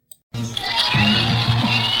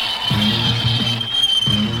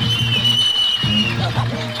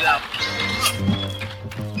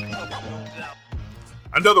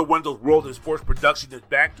Another Wendell's World in Sports production is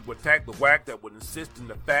back to attack the whack that would insist in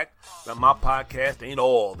the fact that my podcast ain't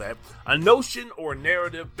all that. A notion or a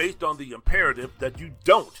narrative based on the imperative that you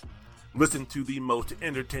don't listen to the most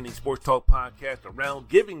entertaining sports talk podcast around,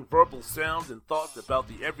 giving verbal sounds and thoughts about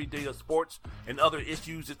the everyday of sports and other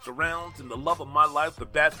issues it surrounds, and the love of my life, the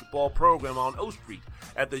basketball program on O Street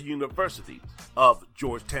at the University of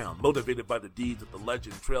Georgetown. Motivated by the deeds of the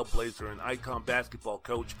legend, trailblazer, and icon basketball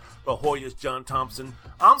coach, the Hoyas John Thompson,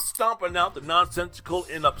 I'm stomping out the nonsensical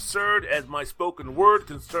and absurd as my spoken word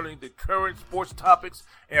concerning the current sports topics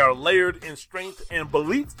are layered in strength and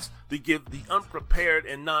beliefs to give the unprepared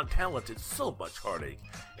and non-talented so much heartache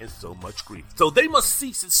and so much grief. So they must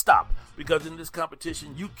cease and stop, because in this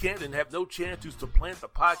competition you can't and have no chance to supplant the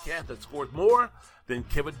podcast that scores more than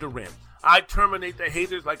Kevin Durant. I terminate the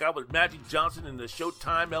haters like I was Magic Johnson in the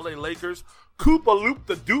Showtime LA Lakers, Koopa Loop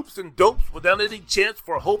the dupes and dopes without any chance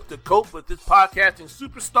for hope to cope with this podcasting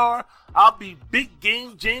superstar. I'll be Big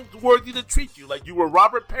Game James worthy to treat you like you were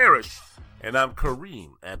Robert Parrish. And I'm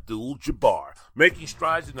Kareem Abdul-Jabbar, making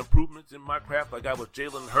strides and improvements in my craft like I was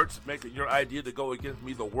Jalen Hurts, making your idea to go against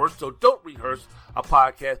me the worst. So don't rehearse a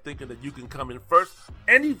podcast thinking that you can come in first.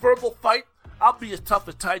 Any verbal fight, I'll be as tough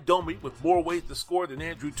as Ty Domi with more ways to score than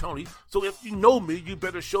Andrew Toney. So if you know me, you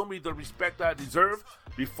better show me the respect I deserve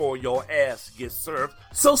before your ass gets served.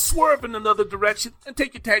 So swerve in another direction and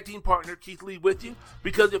take your tag team partner Keith Lee with you,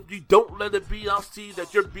 because if you don't let it be, I'll see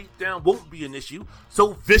that your beatdown won't be an issue.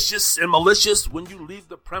 So vicious and malicious when you leave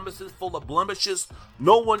the premises full of blemishes,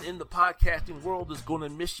 no one in the podcasting world is going to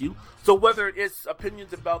miss you. So whether it's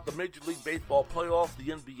opinions about the Major League Baseball playoffs, the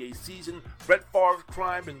NBA season, Brett Favre's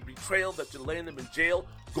crime and betrayal that you land him in jail,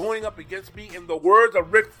 going up against me in the words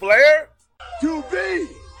of Ric Flair, to be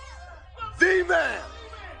the man,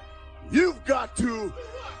 you've got to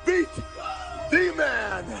beat the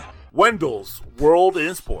man. Wendell's World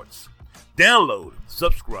in Sports. Download,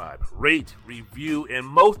 subscribe, rate, review, and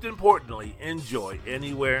most importantly, enjoy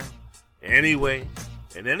anywhere, anyway,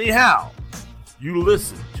 and anyhow you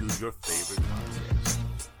listen to your favorite podcast.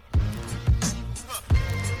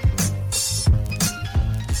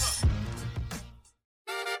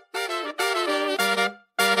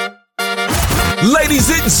 Ladies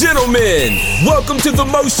and gentlemen, welcome to the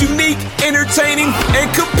most unique, entertaining, and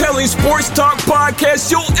compelling sports talk podcast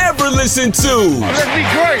you'll ever listen to. Let's be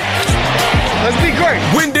great. Let's be great.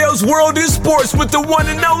 Wendell's World in Sports with the one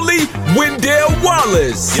and only Wendell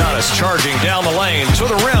Wallace. Giannis charging down the lane to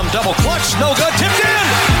the rim, double clutch, no good, tipped in.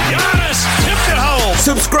 Giannis tipped it home.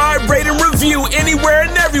 Subscribe, rate, and review anywhere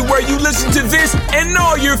and everywhere you listen to this and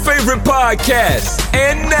all your favorite podcasts.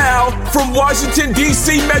 And now, from Washington,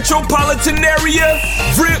 D.C. metropolitan area,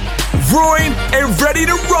 Rip, Roaring, and ready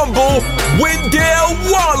to rumble, Wendell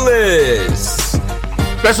Wallace.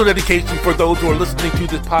 Special dedication for those who are listening to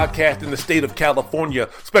this podcast in the state of California.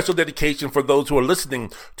 Special dedication for those who are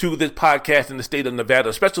listening to this podcast in the state of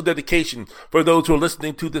Nevada. Special dedication for those who are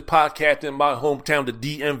listening to this podcast in my hometown, the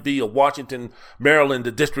DMV of Washington, Maryland,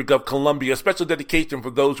 the District of Columbia. Special dedication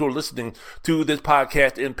for those who are listening to this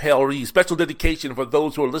podcast in Paris. Special dedication for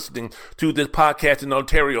those who are listening to this podcast in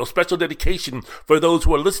Ontario. Special dedication for those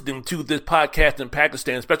who are listening to this podcast in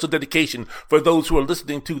Pakistan. Special dedication for those who are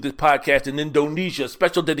listening to this podcast in Indonesia.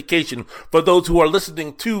 Special dedication for those who are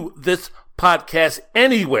listening to this podcast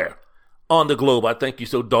anywhere on the globe. I thank you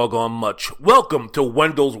so doggone much. Welcome to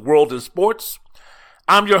Wendell's World in Sports.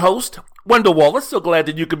 I'm your host, Wendell Wallace. So glad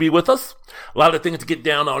that you could be with us. A lot of things to get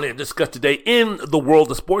down on and discuss today in the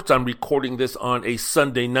world of sports. I'm recording this on a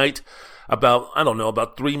Sunday night,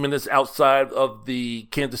 about 3 minutes outside of the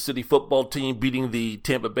Kansas City football team beating the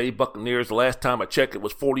Tampa Bay Buccaneers. The last time I checked, it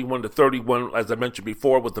was 41-31. As I mentioned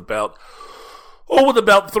before, with about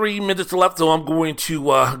 3 minutes left, so I'm going to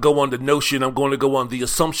go on the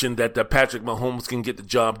assumption that Patrick Mahomes can get the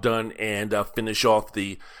job done and finish off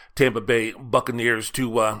the Tampa Bay Buccaneers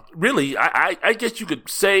to really, I guess you could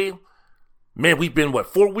say, man, we've been,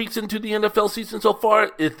 4 weeks into the NFL season so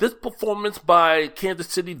far? Is this performance by Kansas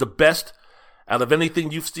City the best out of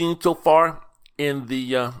anything you've seen so far in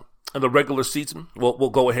the regular season? We'll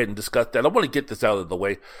go ahead and discuss that. I want to get this out of the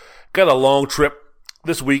way. Got a long trip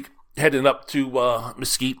this week, heading up to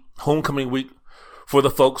Mesquite, homecoming week for the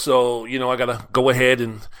folks. So, I got to go ahead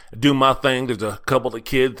and do my thing. There's a couple of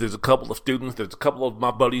kids. There's a couple of students. There's a couple of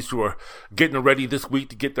my buddies who are getting ready this week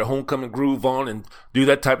to get their homecoming groove on and do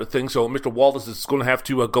that type of thing. So Mr. Wallace is going to have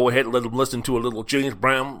to go ahead and let them listen to a little James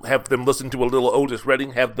Brown, have them listen to a little Otis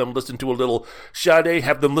Redding, have them listen to a little Sade,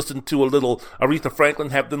 have them listen to a little Aretha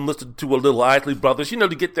Franklin, have them listen to a little Isley Brothers,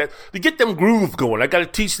 to get them grooves going. I got to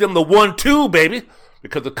teach them the 1-2, baby.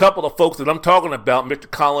 because a couple of folks that I'm talking about, Mr.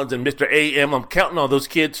 Collins and Mr. A.M., I'm counting on those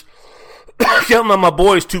kids, counting on my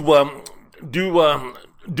boys to do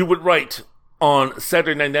it right on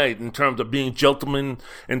Saturday night in terms of being gentlemen,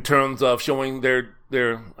 in terms of showing their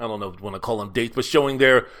I don't know if you want to call them dates, but showing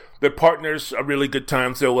their partners a really good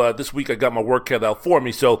time. So this week I got my work cut out for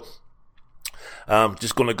me. So I'm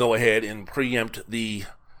just going to go ahead and preempt the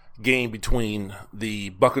game between the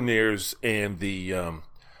Buccaneers and the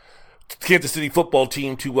Kansas City football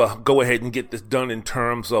team to go ahead and get this done in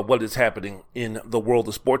terms of what is happening in the world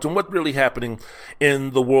of sports and what's really happening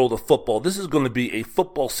in the world of football. This is going to be a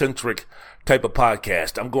football-centric type of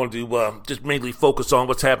podcast. I'm going to just mainly focus on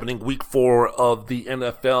what's happening week 4 of the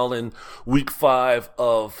NFL and week 5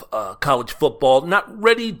 of college football. Not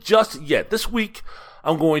ready just yet. This week,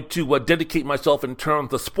 I'm going to dedicate myself in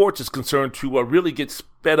terms of sports is concerned to really get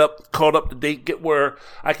sped up, caught up to date, get where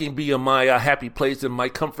I can be in my happy place, in my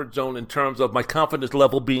comfort zone in terms of my confidence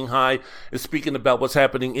level being high, and speaking about what's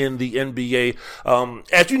happening in the NBA.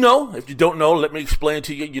 As you know, if you don't know, let me explain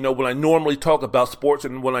to you, when I normally talk about sports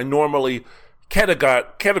and when I normally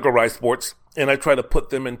categorize sports, and I try to put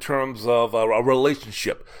them in terms of a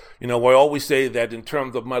relationship. I always say that in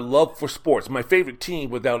terms of my love for sports, my favorite team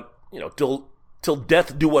without, till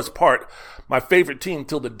death do us part, my favorite team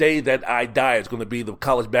till the day that I die is going to be the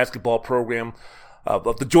college basketball program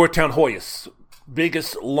of the Georgetown Hoyas.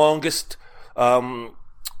 Biggest, longest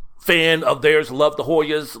fan of theirs. Love the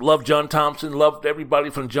Hoyas, love John Thompson, loved everybody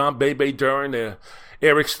from John Bebe Dern to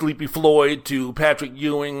Eric Sleepy Floyd to Patrick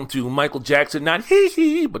Ewing to Michael Jackson, not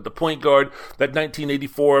but the point guard, that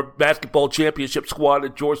 1984 basketball championship squad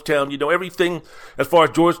at Georgetown. Everything as far as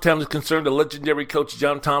Georgetown is concerned, the legendary coach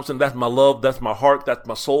John Thompson, that's my love, that's my heart, that's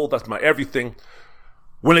my soul, that's my everything.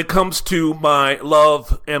 When it comes to my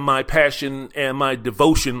love and my passion and my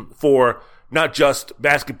devotion for not just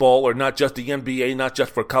basketball or not just the NBA, not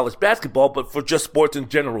just for college basketball, but for just sports in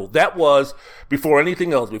general. That was before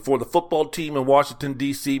anything else, before the football team in Washington,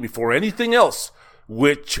 D.C., before anything else,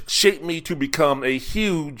 which shaped me to become a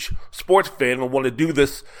huge sports fan and want to do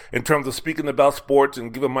this in terms of speaking about sports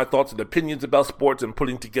and giving my thoughts and opinions about sports and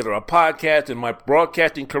putting together a podcast in my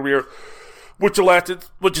broadcasting career, which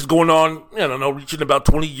is going on, reaching about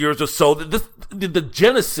 20 years or so. The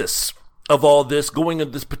genesis of all this, going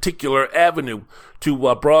in this particular avenue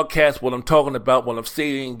to broadcast what I'm talking about, what I'm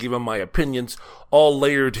saying, giving my opinions, all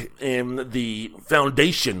layered in the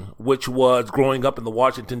foundation, which was growing up in the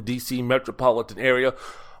Washington, D.C. metropolitan area,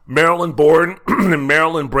 Maryland born and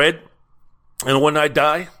Maryland bred. And when I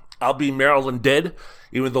die, I'll be Maryland dead,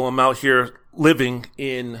 even though I'm out here living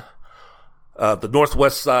in the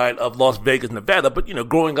northwest side of Las Vegas, Nevada. But,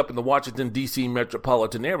 growing up in the Washington, D.C.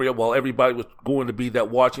 metropolitan area, while everybody was going to be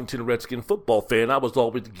that Washington Redskin football fan, I was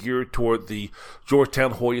always geared toward the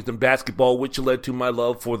Georgetown Hoyas and basketball, which led to my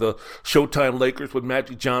love for the Showtime Lakers with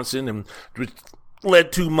Magic Johnson, and which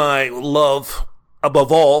led to my love,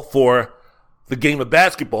 above all, for the game of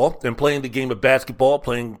basketball and playing the game of basketball,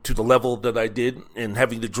 playing to the level that I did and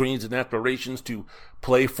having the dreams and aspirations to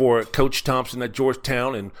play for Coach Thompson at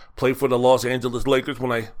Georgetown and play for the Los Angeles Lakers when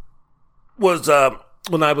I was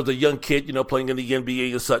a young kid, playing in the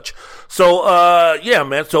NBA and such. So,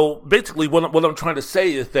 man. So basically what I'm trying to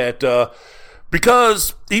say is that,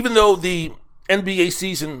 because even though the NBA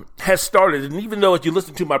season has started, and even though as you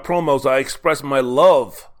listen to my promos, I express my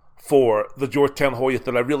love for the Georgetown Hoyas,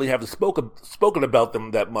 that I really haven't spoken about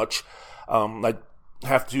them that much. I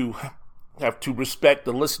have to respect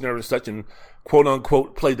the listener and such, and quote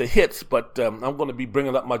unquote play the hits. But I'm going to be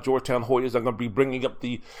bringing up my Georgetown Hoyas. I'm going to be bringing up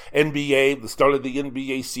the NBA, the start of the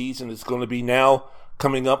NBA season. It's going to be now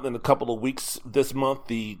coming up in a couple of weeks this month.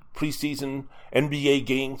 The preseason NBA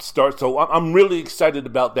game starts, so I'm really excited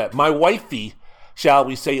about that. My wifey, shall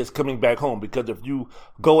we say, is coming back home, because if you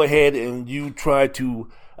go ahead and you try to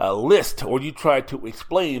list, or you try to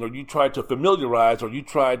explain, or you try to familiarize, or you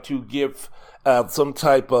try to give some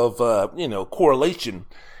type of correlation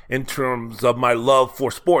in terms of my love for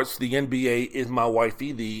sports, the NBA is my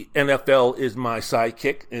wifey, the NFL is my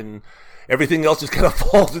sidekick, and everything else just kind of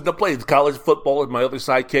falls into place. College football is my other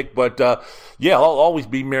sidekick, but I'll always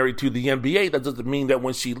be married to the NBA. That doesn't mean that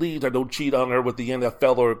when she leaves, I don't cheat on her with the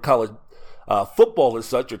NFL or college football as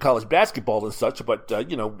such, or college basketball as such. But,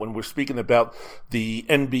 when we're speaking about the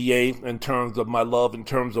NBA in terms of my love, in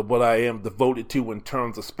terms of what I am devoted to in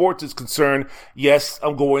terms of sports is concerned, yes,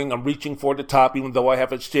 I'm reaching for the top, even though I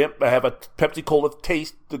have a Pepsi Cola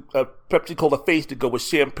taste, a Pepsi Cola face to go with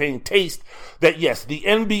champagne taste. That yes, the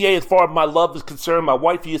NBA, as far as my love is concerned, my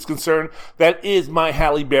wifey is concerned, that is my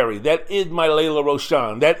Halle Berry, that is my Layla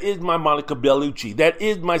Roshan, that is my Monica Bellucci, that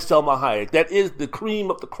is my Selma Hayek, that is the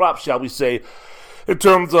cream of the crop, shall we say, in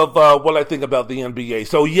terms of what I think about the NBA.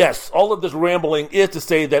 So yes, all of this rambling is to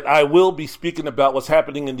say that I will be speaking about what's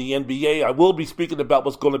happening in the NBA. I will be speaking about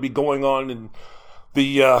what's going to be going on in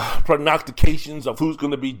the prognostications of who's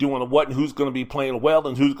going to be doing what and who's going to be playing well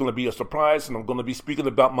and who's going to be a surprise. And I'm going to be speaking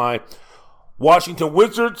about my Washington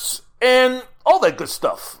Wizards and all that good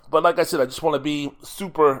stuff. But like I said, I just want to be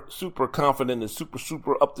super, super confident and super,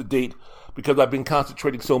 super up to date because I've been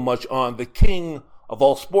concentrating so much on the king of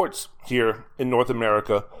all sports here in North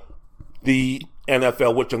America, the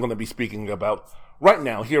NFL, which I'm going to be speaking about right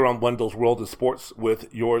now here on Wendell's World of Sports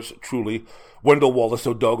with yours truly, Wendell Wallace.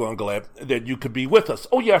 So doggone glad that you could be with us.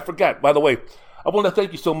 Oh yeah, I forgot. By the way, I want to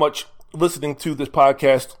thank you so much for listening to this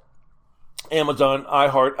podcast. Amazon,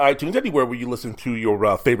 iHeart, iTunes, anywhere where you listen to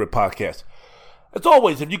your favorite podcast. As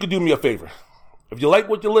always, if you could do me a favor, if you like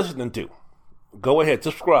what you're listening to, go ahead,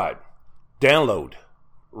 subscribe, download,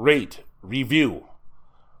 rate, review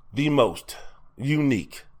the most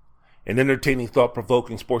unique and entertaining,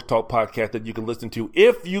 thought-provoking sports talk podcast that you can listen to.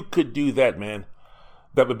 If you could do that, man,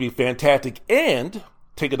 that would be fantastic. And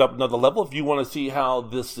take it up another level if you want to see how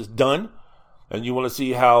this is done and you want to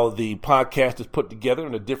see how the podcast is put together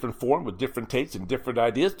in a different form with different takes and different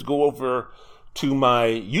ideas, to go over to my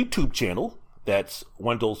YouTube channel. That's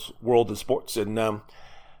Wendell's World of Sports. And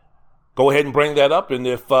go ahead and bring that up. And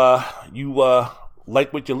if you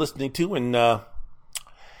like what you're listening to and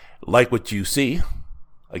like what you see,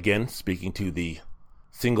 again, speaking to the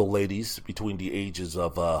single ladies between the ages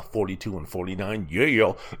of 42 and 49,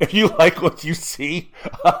 yeah. If you like what you see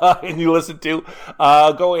and you listen to,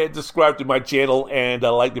 go ahead and subscribe to my channel and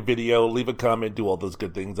like the video, leave a comment, do all those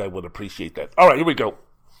good things. I would appreciate that. All right, here we go.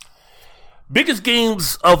 Biggest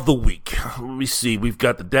games of the week. Let me see. We've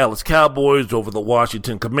got the Dallas Cowboys over the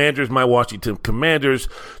Washington Commanders. My Washington Commanders.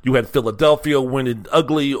 You had Philadelphia winning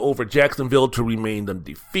ugly over Jacksonville to remain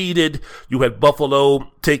undefeated. You had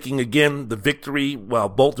Buffalo taking again the victory while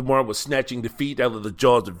Baltimore was snatching defeat out of the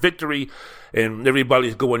jaws of victory. And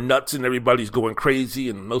everybody's going nuts and everybody's going crazy.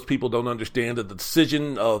 And most people don't understand that the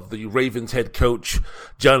decision of the Ravens head coach,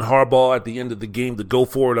 John Harbaugh, at the end of the game to go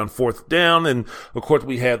for it on fourth down. And of course,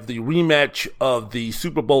 we have the rematch of the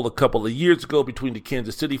Super Bowl a couple of years ago between the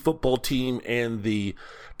Kansas City football team and the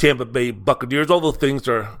Tampa Bay Buccaneers. All those things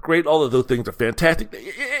are great. All of those things are fantastic.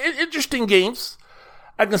 Interesting games.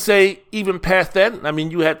 I can say even past that, I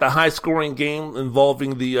mean, you had the high-scoring game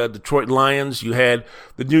involving the Detroit Lions. You had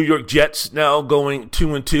the New York Jets now going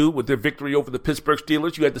 2-2 with their victory over the Pittsburgh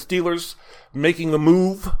Steelers. You had the Steelers making a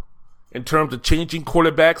move in terms of changing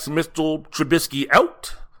quarterbacks. Mr. Trubisky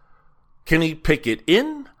out. Kenny Pickett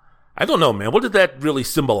in. I don't know, man. What did that really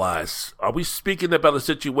symbolize? Are we speaking about a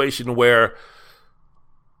situation where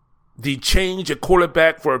the change at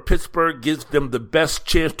quarterback for Pittsburgh gives them the best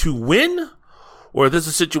chance to win? Or is this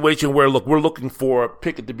a situation where, look, we're looking for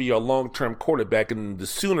Pickett to be a long-term quarterback, and the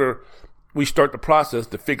sooner we start the process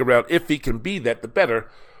to figure out if he can be that, the better.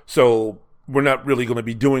 So we're not really going to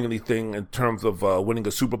be doing anything in terms of winning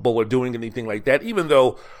a Super Bowl or doing anything like that, even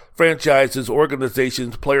though franchises,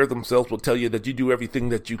 organizations, players themselves will tell you that you do everything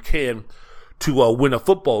that you can to win a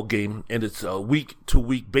football game, and it's a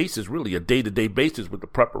week-to-week basis, really a day-to-day basis with the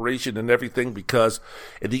preparation and everything, because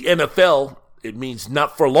in the NFL, it means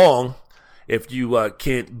not for long if you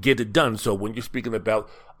can't get it done. So when you're speaking about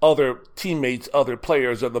other teammates, other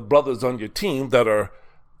players, other brothers on your team that are,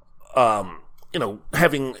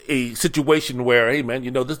 having a situation where, hey man,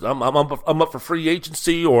 this I'm up for free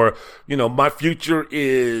agency, or my future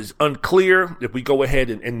is unclear. If we go ahead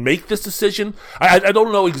and make this decision, I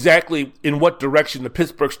don't know exactly in what direction the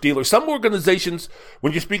Pittsburgh Steelers. Some organizations,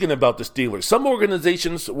 when you're speaking about the Steelers, some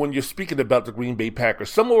organizations, when you're speaking about the Green Bay Packers,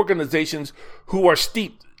 some organizations who are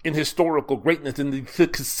steeped in historical greatness and the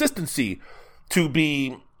consistency to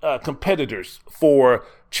be competitors for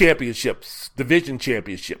championships, division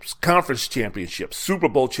championships, conference championships, Super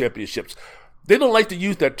Bowl championships. They don't like to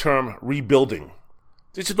use that term rebuilding.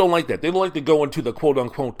 They just don't like that. They don't like to go into the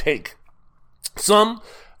quote-unquote tank. Some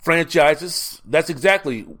franchises, that's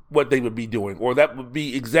exactly what they would be doing, or that would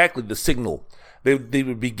be exactly the signal they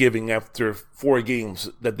would be giving after 4 games,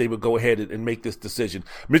 that they would go ahead and make this decision.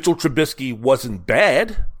 Mitchell Trubisky wasn't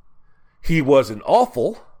bad. He wasn't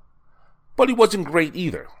awful, but he wasn't great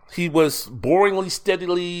either. He was boringly,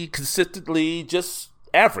 steadily, consistently just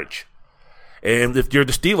average. And if you're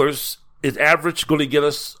the Steelers, is average going to get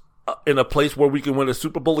us in a place where we can win a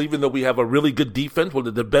Super Bowl, even though we have a really good defense, one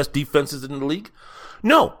of the best defenses in the league?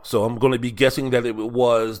 No. So I'm going to be guessing that it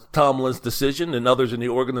was Tomlin's decision and others in the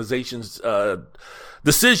organization's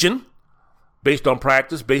decision, based on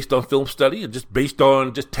practice, based on film study, and just based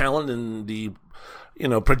on just talent and the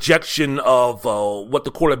projection of what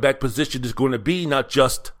the quarterback position is going to be, not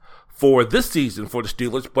just for this season for the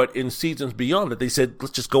Steelers, but in seasons beyond, that they said,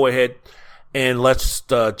 let's just go ahead and let's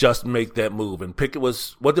just make that move. And Pickett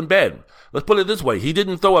wasn't bad. Let's put it this way. He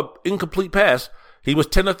didn't throw an incomplete pass. He was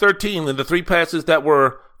 10 of 13, and the 3 passes that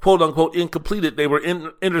were quote-unquote incompleted, they were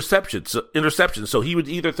interceptions. So he was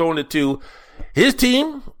either throwing it to his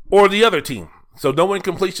team or the other team. So no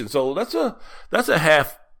incompletion. So that's a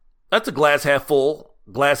glass half full,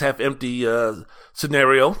 glass half empty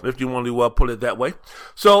scenario, if you want to put it that way.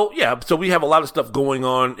 So we have a lot of stuff going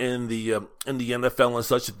on in the NFL and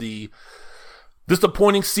such. The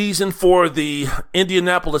disappointing season for the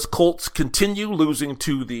Indianapolis Colts continue, losing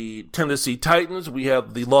to the Tennessee Titans. We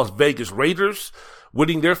have the Las Vegas Raiders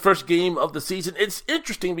winning their first game of the season. It's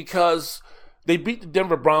interesting because they beat the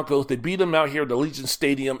Denver Broncos. They beat them out here at the Allegiant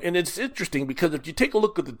Stadium. And it's interesting because if you take a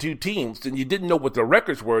look at the two teams and you didn't know what their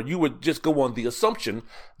records were, you would just go on the assumption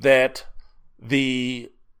that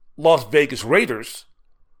the Las Vegas Raiders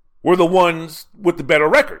were the ones with the better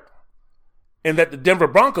record. And that the Denver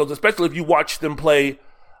Broncos, especially if you watch them play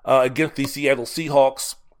against the Seattle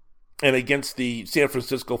Seahawks and against the San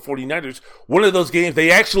Francisco 49ers, one of those games they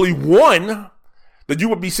actually won, that you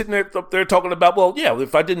would be sitting up there talking about, well, yeah,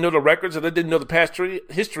 if I didn't know the records and I didn't know the past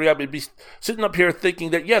history, I would be sitting up here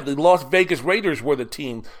thinking that, yeah, the Las Vegas Raiders were the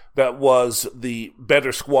team that was the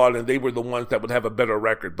better squad and they were the ones that would have a better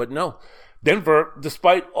record. But no, Denver,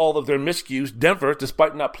 despite all of their miscues, Denver,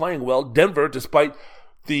 despite not playing well, Denver, despite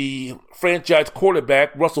the franchise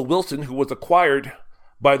quarterback, Russell Wilson, who was acquired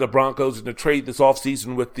by the Broncos in a trade this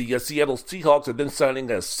offseason with the Seattle Seahawks, and then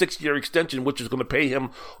signing a 6-year extension, which is going to pay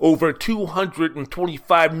him over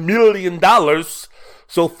 $225 million.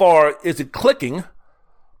 So far, is it clicking?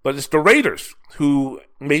 But it's the Raiders who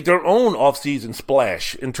made their own offseason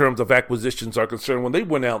splash in terms of acquisitions are concerned when they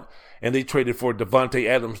went out and they traded for Devontae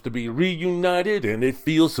Adams to be reunited, and it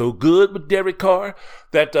feels so good with Derek Carr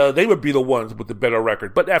that they would be the ones with the better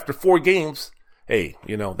record. But after 4 games, hey,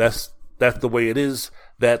 that's the way it is.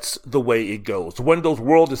 That's the way it goes. Wendell's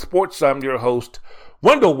World of Sports. I'm your host,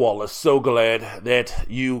 Wendell Wallace. So glad that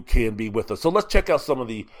you can be with us. So let's check out some of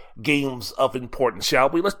the games of importance, shall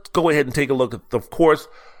we? Let's go ahead and take a look at, of course,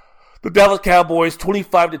 the Dallas Cowboys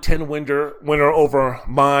 25-10 winner over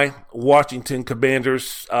my Washington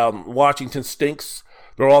Commanders. Washington stinks.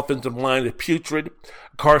 Their offensive line is putrid.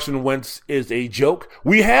 Carson Wentz is a joke.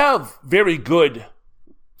 We have very good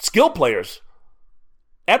skill players,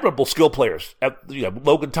 admirable skill players. You have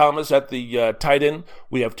Logan Thomas at the tight end.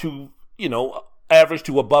 We have 2, average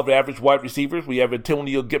to above average wide receivers. We have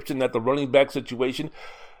Antonio Gibson at the running back situation.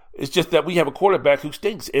 It's just that we have a quarterback who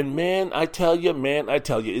stinks. And man, I tell you,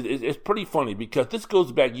 it's pretty funny because this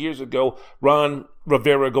goes back years ago. Ron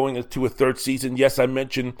Rivera going into a 3rd season. Yes, I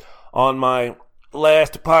mentioned on my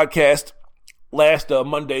last podcast, last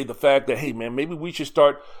Monday, the fact that, hey man, maybe we should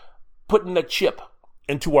start putting a chip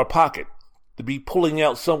into our pocket to be pulling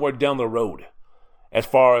out somewhere down the road as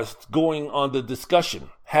far as going on the discussion,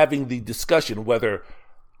 having the discussion whether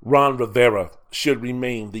Ron Rivera should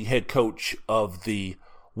remain the head coach of the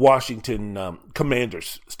Washington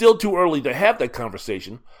Commanders. Still too early to have that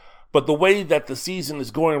conversation, but the way that the season is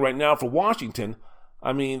going right now for Washington,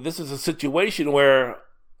 I mean, this is a situation where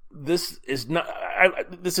this is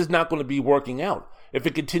not going to be working out if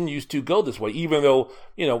it continues to go this way, even though,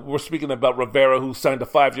 we're speaking about Rivera, who signed a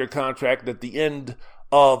 5-year contract at the end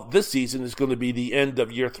of this season is going to be the end of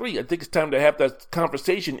year 3. I think it's time to have that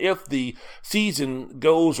conversation if the season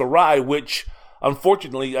goes awry, which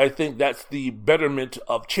unfortunately, I think that's the betterment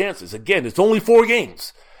of chances. Again, it's only 4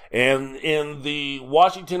 games. And in the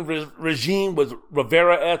Washington regime with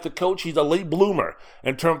Rivera as the coach, he's a late bloomer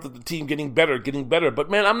in terms of the team getting better.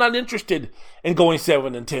 But man, I'm not interested in going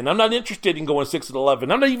 7-10. I'm not interested in going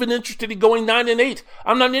 6-11. I'm not even interested in going 9-8.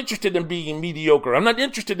 I'm not interested in being mediocre. I'm not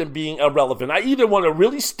interested in being irrelevant. I either want to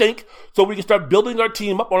really stink so we can start building our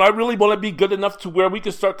team up, or I really want to be good enough to where we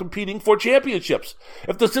can start competing for championships.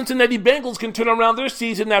 If the Cincinnati Bengals can turn around their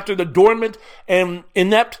season after the dormant and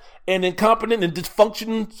inept and incompetent and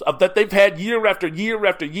dysfunctions of that they've had year after year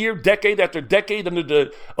after year, decade after decade under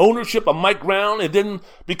the ownership of Mike Brown, and then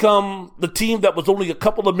become the team that was only a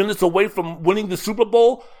couple of minutes away from winning the Super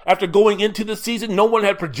Bowl after going into the season. No one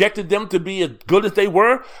had projected them to be as good as they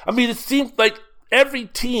were. I mean, it seems like every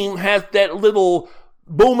team has that little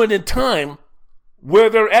moment in time where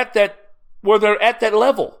they're at that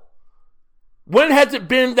level. When has it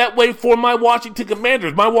been that way for my Washington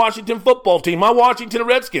Commanders, my Washington football team, my Washington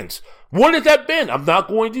Redskins? When has that been? I'm not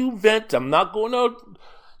going to vent. I'm not going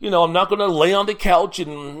to lay on the couch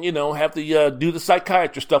and, have to do the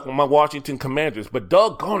psychiatrist stuff with my Washington Commanders. But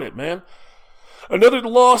doggone it, man. Another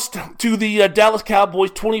loss to the Dallas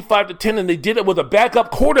Cowboys, 25-10, and they did it with a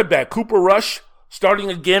backup quarterback, Cooper Rush, starting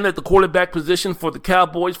again at the quarterback position for the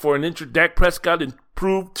Cowboys for an injured Dak Prescott,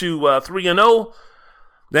 improved to 3-0.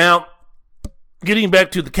 Now, getting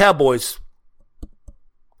back to the Cowboys,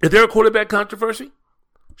 is there a quarterback controversy?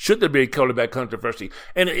 Should there be a quarterback controversy?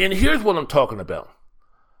 And here's what I'm talking about.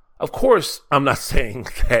 Of course, I'm not saying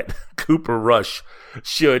that Cooper Rush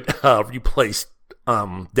should replace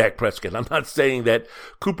Dak Prescott. I'm not saying that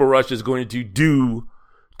Cooper Rush is going to do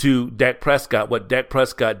to Dak Prescott what Dak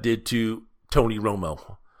Prescott did to Tony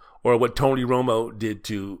Romo or what Tony Romo did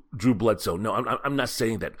to Drew Bledsoe. No, I'm not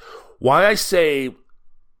saying that. Why I say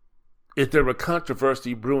is there a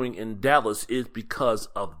controversy brewing in Dallas is because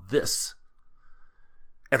of this.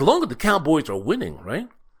 As long as the Cowboys are winning, right?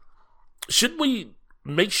 Should we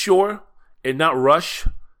make sure and not rush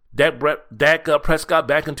Dak Prescott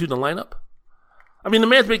back into the lineup? I mean, the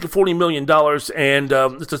man's making $40 million, and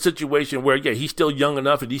it's a situation where, he's still young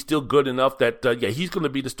enough and he's still good enough that, he's going to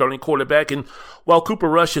be the starting quarterback. And while Cooper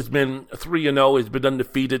Rush has been 3-0, has been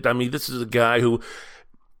undefeated, I mean, this is a guy who,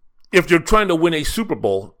 if you're trying to win a Super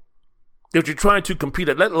Bowl, if you're trying to compete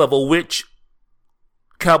at that level, which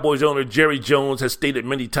Cowboys owner Jerry Jones has stated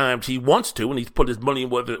many times he wants to, and he's put his money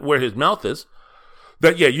where his mouth is,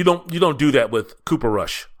 that, you don't do that with Cooper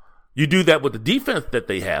Rush. You do that with the defense that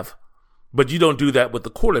they have. But you don't do that with the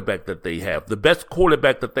quarterback that they have. The best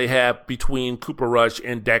quarterback that they have between Cooper Rush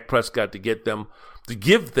and Dak Prescott to give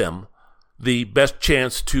them the best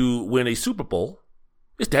chance to win a Super Bowl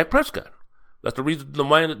is Dak Prescott. That's the reason the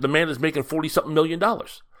man is making $40-something million.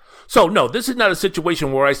 So, no, this is not a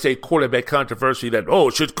situation where I say quarterback controversy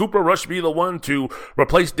that, should Cooper Rush be the one to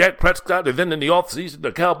replace Dak Prescott? And then in the offseason,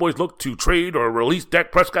 the Cowboys look to trade or release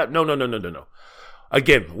Dak Prescott? No.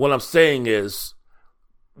 Again, what I'm saying is,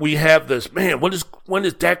 we have this, man, when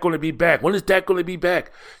is Dak going to be back? When is Dak going to be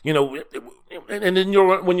back? And then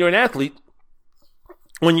when you're an athlete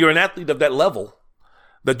of that level,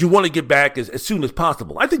 that you want to get back as soon as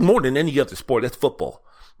possible. I think more than any other sport, that's football.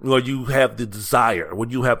 Where you have the desire, where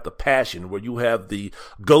you have the passion, where you have the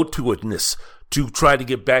go-to-itness to try to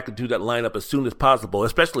get back into that lineup as soon as possible,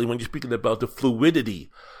 especially when you're speaking about the fluidity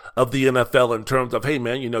of the NFL in terms of, hey,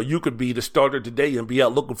 man, you could be the starter today and be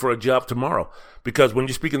out looking for a job tomorrow. Because when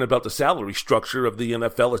you're speaking about the salary structure of the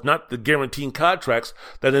NFL, it's not the guaranteed contracts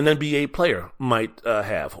that an NBA player might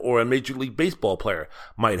have or a Major League Baseball player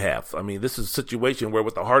might have. I mean, this is a situation where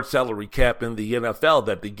with the hard salary cap in the NFL,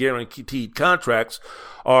 that the guaranteed contracts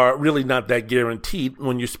are really not that guaranteed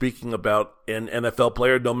when you're speaking about an NFL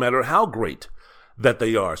player, no matter how great that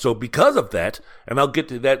they are. So because of that, and I'll get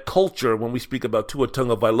to that culture when we speak about Tua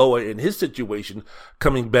Tagovailoa in his situation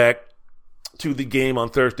coming back to the game on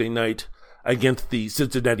Thursday night against the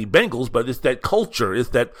Cincinnati Bengals, but it's that culture, it's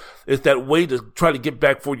that way to try to get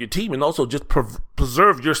back for your team and also just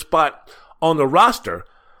preserve your spot on the roster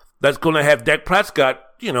that's going to have Dak Prescott,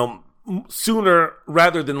 sooner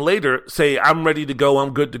rather than later say, I'm ready to go,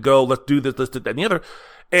 I'm good to go, let's do this, let's do that, and the other.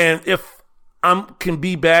 And if I can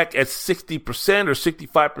be back at 60% or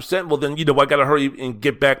 65%, well then, I got to hurry and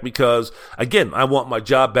get back because, again, I want my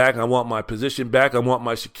job back, I want my position back, I want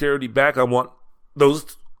my security back, I want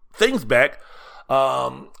those things back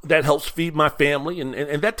that helps feed my family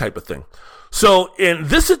and that type of thing. So in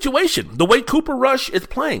this situation, the way Cooper Rush is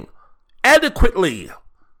playing adequately,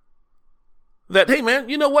 that, hey man,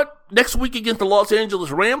 you know what? Next week against the Los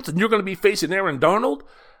Angeles Rams, and you're going to be facing Aaron Donald.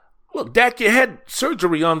 Look, Dak, you had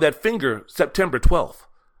surgery on that finger September 12th.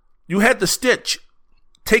 You had the stitch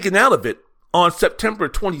taken out of it on September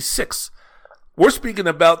 26th. We're speaking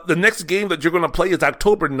about the next game that you're going to play is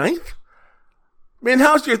October 9th. Man,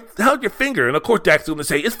 how's your finger? And of course, Dak's going to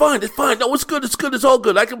say, it's fine. No, it's good, it's all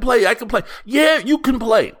good. I can play. Yeah, you can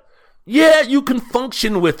play. Yeah, you can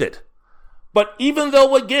function with it. But even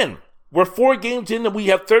though, again, we're 4 games in and we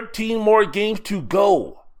have 13 more games to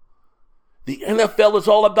go, the NFL is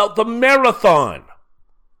all about the marathon,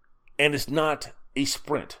 and it's not a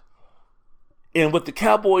sprint. And with the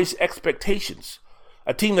Cowboys' expectations,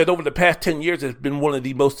 a team that over the past 10 years has been one of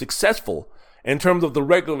the most successful in terms of the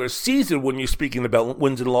regular season when you're speaking about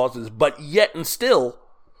wins and losses, but yet and still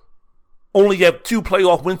only have 2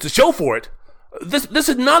 playoff wins to show for it. This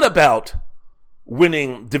is not about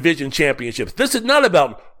winning division championships. This is not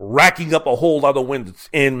about racking up a whole lot of wins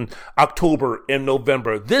in October and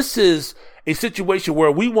November. This is a situation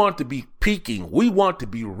where we want to be peaking. We want to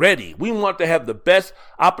be ready. We want to have the best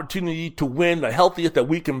opportunity to win, the healthiest that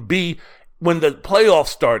we can be when the playoffs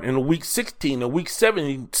start in week 16 or week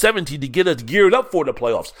 17 to get us geared up for the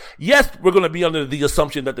playoffs. Yes, we're going to be under the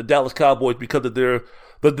assumption that the Dallas Cowboys, because of their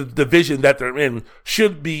the division that they're in,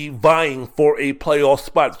 should be vying for a playoff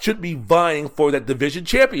spot, should be vying for that division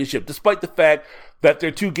championship, despite the fact that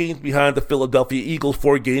they're 2 games behind the Philadelphia Eagles,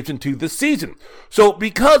 4 games into this season. So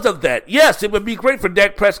because of that, yes, it would be great for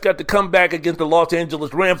Dak Prescott to come back against the Los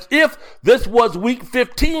Angeles Rams if this was week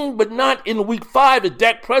 15, but not in week 5, as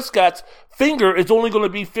Dak Prescott's finger is only going to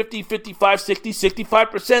be 50, 55, 60,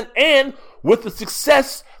 65%. And with the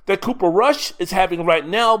success that Cooper Rush is having right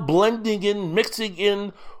now, blending in, mixing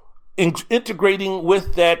in, integrating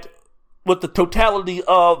with the totality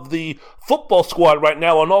of the football squad right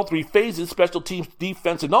now on all 3 phases, special teams,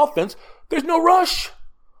 defense, and offense, there's no rush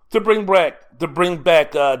to bring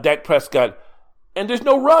back Dak Prescott. And there's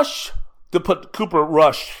no rush to put Cooper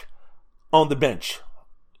Rush on the bench.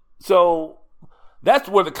 So that's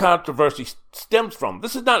where the controversy stems from.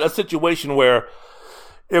 This is not a situation where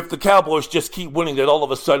if the Cowboys just keep winning, that all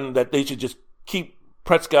of a sudden that they should just keep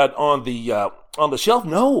Prescott on the shelf.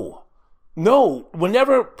 No.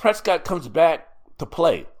 Whenever Prescott comes back to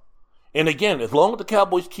play, and again, as long as the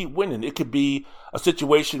Cowboys keep winning, it could be a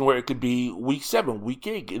situation where it could be week 7, week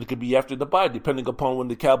 8. It could be after the bye, depending upon when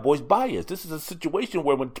the Cowboys' bye is. This is a situation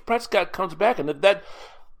where when Prescott comes back, and if that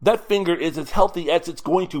finger is as healthy as it's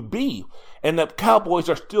going to be, and the Cowboys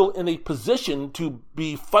are still in a position to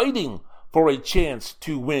be fighting for a chance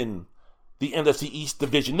to win the NFC East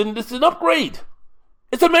division, then this is an upgrade.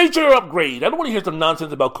 It's a major upgrade. I don't want to hear some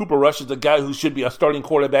nonsense about Cooper Rush as a guy who should be a starting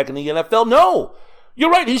quarterback in the NFL. No, you're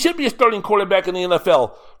right. He should be a starting quarterback in the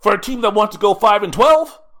NFL for a team that wants to go 5-12.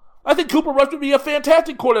 I think Cooper Rush would be a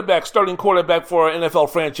fantastic starting quarterback for an NFL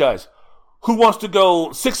franchise who wants to go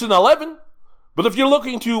 6-11. But if you're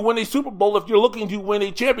looking to win a Super Bowl, if you're looking to win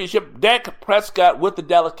a championship, Dak Prescott with the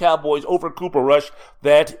Dallas Cowboys over Cooper Rush,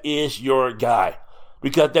 that is your guy.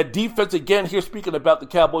 Because that defense, again, here speaking about the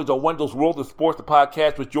Cowboys on Wendell's World of Sports, the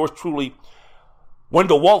podcast with yours truly,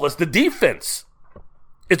 Wendell Wallace, the defense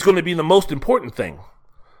is going to be the most important thing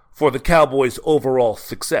for the Cowboys' overall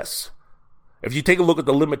success. If you take a look at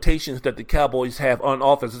the limitations that the Cowboys have on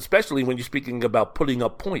offense, especially when you're speaking about putting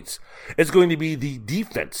up points, it's going to be the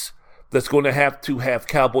defense that's going to have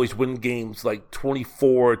Cowboys win games like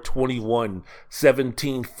 24-21,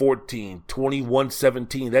 17-14,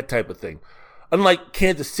 21-17, that type of thing. Unlike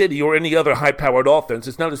Kansas City or any other high-powered offense,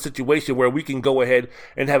 it's not a situation where we can go ahead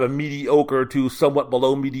and have a mediocre to somewhat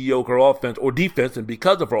below mediocre offense or defense, and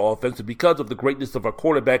because of our offense and because of the greatness of our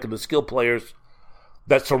quarterback and the skill players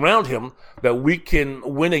that surround him, that we can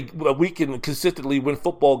consistently win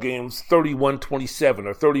football games 31-27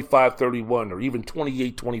 or 35-31 or even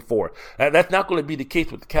 28-24. That's not going to be the case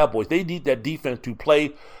with the Cowboys. They need that defense to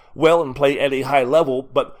play well and play at a high level,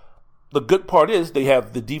 but the good part is they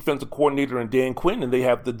have the defensive coordinator in Dan Quinn, and they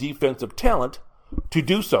have the defensive talent to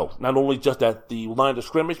do so. Not only just at the line of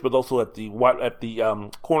scrimmage, but also at the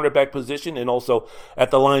cornerback position and also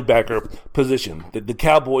at the linebacker position. The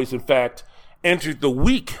Cowboys, in fact, entered the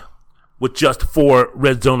week with just 4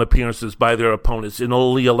 red zone appearances by their opponents and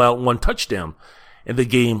only allowed 1 touchdown in the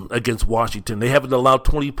game against Washington. They haven't allowed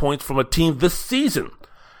 20 points from a team this season,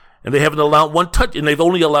 and they haven't allowed and they've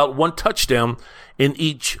only allowed 1 touchdown in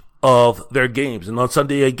each of their games. And on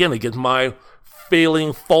Sunday, again, against my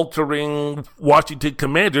faltering Washington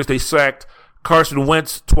Commanders, they sacked Carson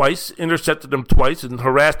Wentz twice, intercepted him twice, and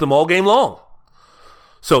harassed him all game long.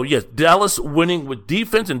 So, yes, Dallas winning with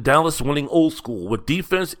defense and Dallas winning old school with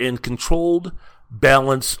defense and controlled,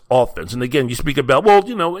 balanced offense. And again, you speak about,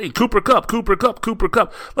 hey, Cooper Kupp.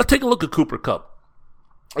 Let's take a look at Cooper Kupp.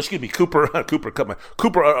 Excuse me, Cooper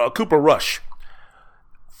Rush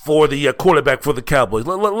for the quarterback for the Cowboys.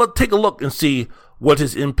 Let's take a look and see what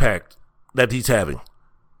his impact that he's having.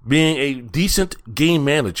 Being a decent game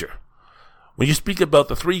manager. When you speak about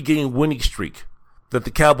the 3-game winning streak that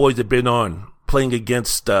the Cowboys have been on, playing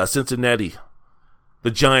against Cincinnati, the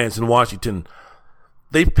Giants, and Washington,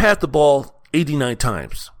 they've passed the ball 89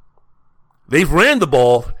 times. They've ran the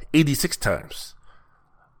ball 86 times.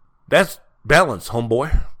 That's balance,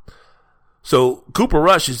 homeboy. So Cooper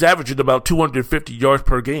Rush is averaging about 250 yards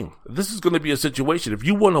per game. This is going to be a situation. If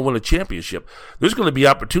you want to win a championship, there's going to be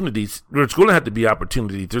opportunities. There's going to have to be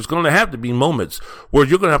opportunities. There's going to have to be moments where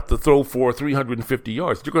you're going to have to throw for 350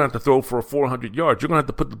 yards. You're going to have to throw for 400 yards. You're going to have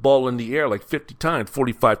to put the ball in the air like 50 times,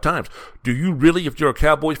 45 times. Do you really, if you're a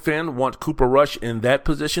Cowboys fan, want Cooper Rush in that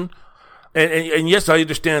position? And yes, I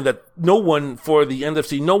understand that no one for the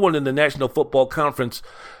NFC, no one in the National Football Conference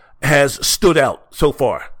has stood out so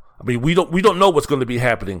far. I mean, we don't know what's going to be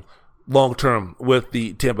happening long term with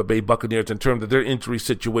the Tampa Bay Buccaneers in terms of their injury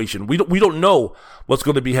situation. We don't know what's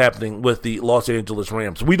going to be happening with the Los Angeles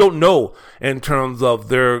Rams. We don't know in terms of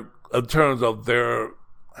their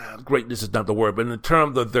greatness is not the word, but in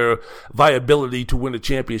terms of their viability to win a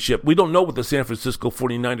championship, we don't know what the San Francisco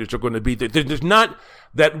 49ers are going to be. There's not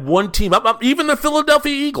that one team, even the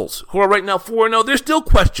Philadelphia Eagles, who are right now 4-0, there's still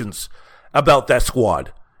questions about that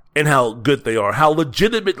squad and how good they are, how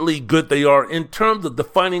legitimately good they are in terms of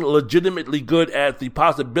defining legitimately good as the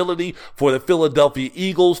possibility for the Philadelphia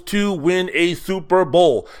Eagles to win a Super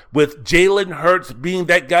Bowl with Jalen Hurts being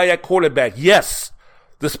that guy at quarterback. Yes,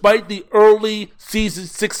 despite the early season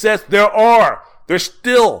success, there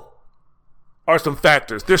still are some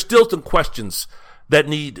factors. There's still some questions that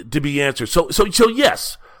need to be answered. So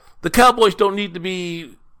yes, the Cowboys don't need to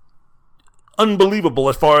be unbelievable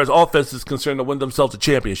as far as offense is concerned to win themselves a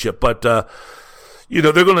championship. But, they're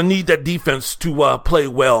going to need that defense to play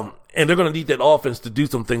well, and they're going to need that offense to do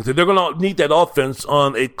some things. And they're going to need that offense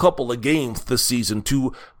on a couple of games this season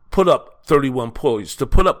to put up 31 points, to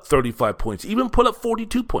put up 35 points, even put up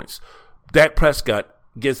 42 points. Dak Prescott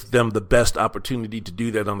gives them the best opportunity to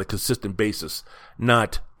do that on a consistent basis,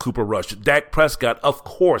 not Cooper Rush. Dak Prescott, of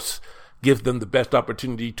course, gives them the best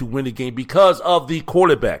opportunity to win a game because of the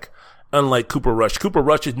quarterback. Unlike Cooper Rush. Cooper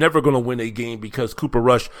Rush is never going to win a game because Cooper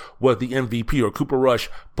Rush was the MVP or Cooper Rush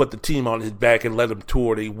put the team on his back and led them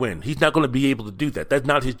toward a win. He's not going to be able to do that. That's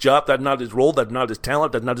not his job. That's not his role. That's not his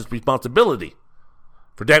talent. That's not his responsibility.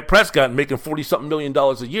 For Dak Prescott making $40-something million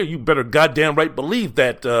a year, you better goddamn right believe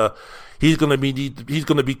that he's going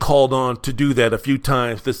to be called on to do that a few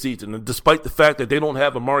times this season. And despite the fact that they don't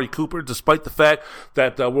have Amari Cooper, despite the fact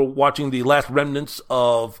that we're watching the last remnants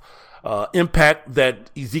of impact that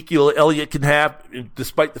Ezekiel Elliott can have,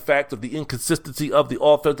 despite the fact of the inconsistency of the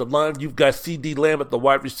offensive line. You've got C.D. Lamb at the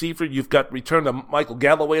wide receiver. You've got return to Michael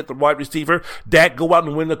Galloway at the wide receiver. Dak, go out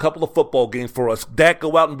and win a couple of football games for us. Dak,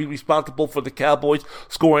 go out and be responsible for the Cowboys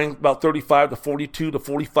scoring about 35 to 42 to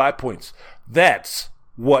 45 points. That's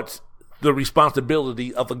what the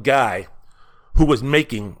responsibility of a guy who was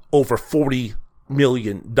making over $40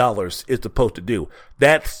 million is supposed to do.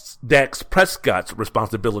 That's Dak Prescott's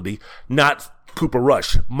responsibility, not Cooper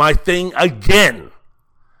Rush. My thing again,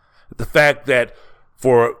 the fact that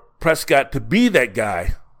for Prescott to be that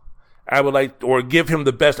guy, I would like, or give him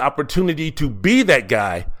the best opportunity to be that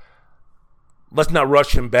guy. Let's not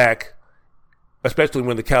rush him back, especially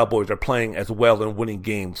when the Cowboys are playing as well and winning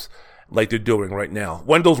games like they're doing right now.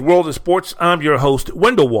 Wendell's World of Sports. I'm your host,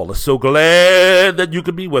 Wendell Wallace. So glad that you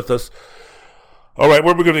could be with us. All right,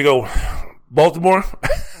 where are we going to go? Baltimore?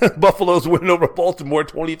 Buffalo's win over Baltimore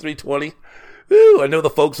 23-20. Ooh, I know the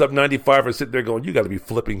folks up 95 are sitting there going, you got to be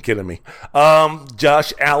flipping kidding me.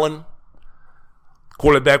 Josh Allen,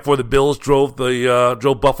 quarterback for the Bills, drove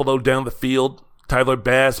Buffalo down the field. Tyler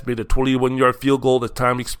Bass made a 21-yard field goal as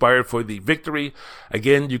time expired for the victory.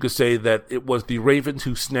 Again, you could say that it was the Ravens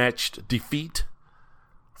who snatched defeat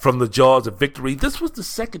from the jaws of victory. This was the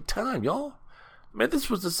second time, y'all. Man, this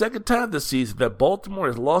was the second time this season that Baltimore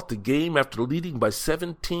has lost a game after leading by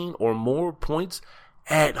 17 or more points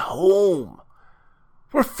at home.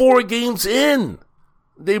 We're 4 games in.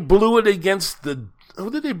 They blew it against who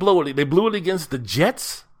did they blow it? They blew it against the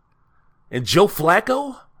Jets and Joe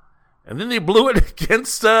Flacco. And then they blew it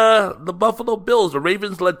against the Buffalo Bills. The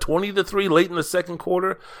Ravens led 20-3 late in the second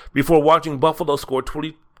quarter before watching Buffalo score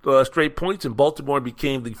 20 straight points, and Baltimore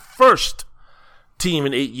became the first team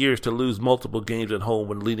in 8 years to lose multiple games at home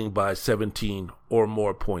when leading by 17 or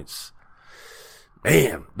more points.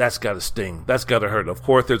 Man, that's got to sting. That's got to hurt. Of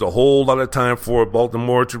course, there's a whole lot of time for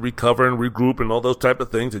Baltimore to recover and regroup and all those type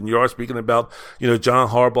of things. And you are speaking about, John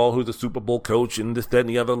Harbaugh, who's a Super Bowl coach, and this, that, and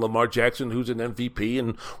the other. Lamar Jackson, who's an MVP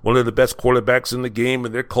and one of the best quarterbacks in the game,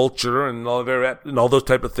 and their culture and all those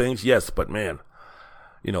type of things. Yes, but man,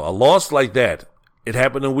 a loss like that, it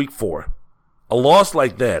happened in week 4. A loss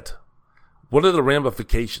like that, what are the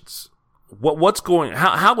ramifications?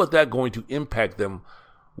 How is that going to impact them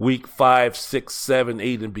week 5, 6, 7,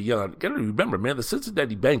 8, and beyond? You gotta remember, man, the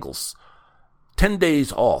Cincinnati Bengals, 10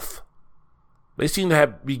 days off. They seem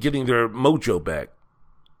to be getting their mojo back.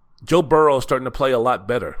 Joe Burrow is starting to play a lot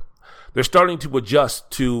better. They're starting to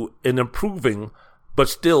adjust to an improving, but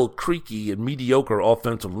still creaky and mediocre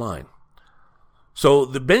offensive line. So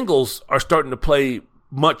the Bengals are starting to play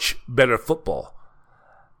much better football.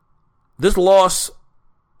 This loss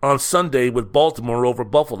on Sunday with Baltimore over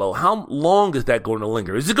Buffalo, how long is that going to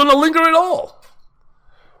linger? Is it going to linger at all?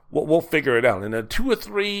 We'll figure it out. And a 2 or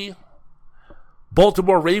 3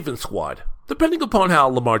 Baltimore Ravens squad, depending upon how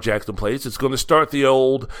Lamar Jackson plays, it's going to start the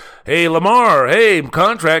old, hey, Lamar, hey,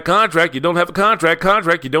 contract, you don't have a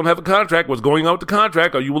contract, you don't have a contract. What's going on with the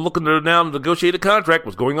contract? Are you looking to now negotiate a contract?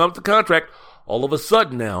 What's going on with the contract? All of a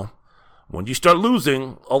sudden now, When you start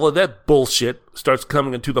losing, all of that bullshit starts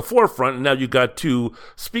coming into the forefront, and now you got to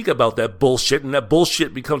speak about that bullshit, and that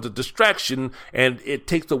bullshit becomes a distraction, and it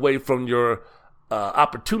takes away from your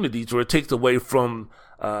opportunities, or it takes away from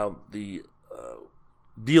the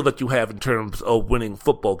deal that you have in terms of winning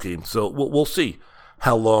football games. So we'll see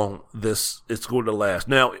how long this is going to last.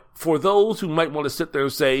 Now, for those who might want to sit there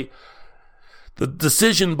and say, the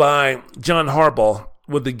decision by John Harbaugh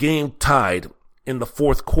with the game tied in the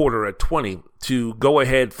fourth quarter at 20 to go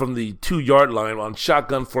ahead from the 2-yard line on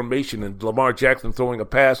shotgun formation and Lamar Jackson throwing a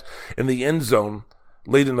pass in the end zone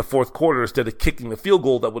late in the fourth quarter instead of kicking the field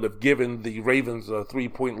goal that would have given the Ravens a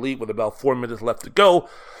 3-point lead with about 4 minutes left to go.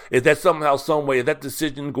 Is that somehow, some way, that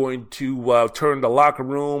decision going to turn the locker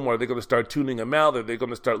room, or are they going to start tuning them out? Are they going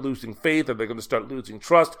to start losing faith? Are they going to start losing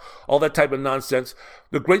trust? All that type of nonsense.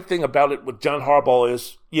 The great thing about it with John Harbaugh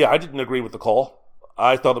is, yeah, I didn't agree with the call.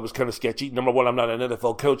 I thought it was kind of sketchy. Number one, I'm not an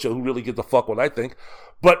NFL coach, so who really gives a fuck what I think?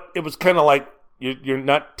 But it was kind of like, you're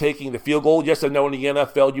not taking the field goal. Yes, I know in the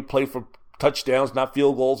NFL you play for touchdowns, not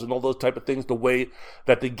field goals, and all those type of things, the way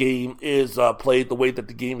that the game is played, the way that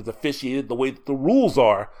the game is officiated, the way that the rules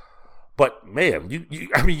are. But, man, you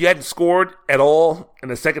hadn't scored at all in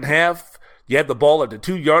the second half. You had the ball at the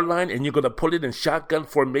 2-yard line, and you're going to put it in shotgun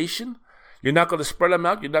formation? You're not going to spread them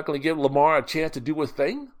out? You're not going to give Lamar a chance to do his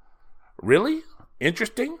thing? Really?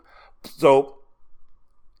 Interesting. So,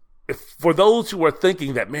 for those who are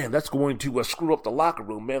thinking that, man, that's going to screw up the locker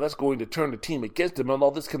room, man, that's going to turn the team against him and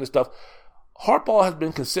all this kind of stuff, Harbaugh has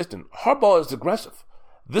been consistent. Harbaugh is aggressive.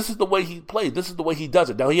 This is the way he played. This is the way he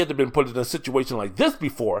does it. Now, he hadn't been put in a situation like this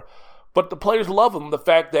before, but the players love him, the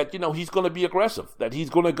fact that, he's going to be aggressive, that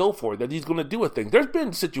he's going to go for it, that he's going to do a thing. There's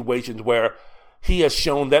been situations where he has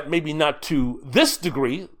shown that, maybe not to this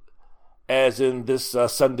degree, as in this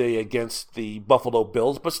Sunday against the Buffalo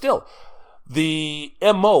Bills, but still, the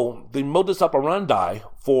MO, the modus operandi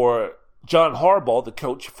for John Harbaugh, the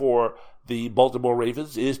coach for the Baltimore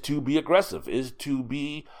Ravens, is to be aggressive, is to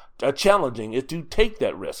be challenging, is to take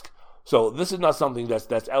that risk. So this is not something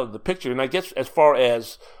that's out of the picture. And I guess as far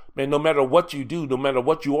as, man, no matter what you do, no matter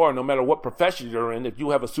what you are, no matter what profession you're in, if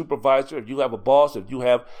you have a supervisor, if you have a boss, if you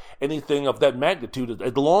have anything of that magnitude,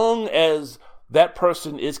 as long as that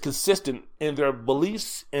person is consistent in their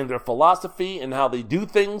beliefs, in their philosophy, and how they do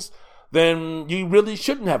things, then you really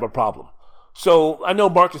shouldn't have a problem. So I know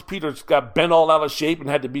Marcus Peters got bent all out of shape and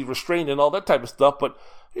had to be restrained and all that type of stuff, but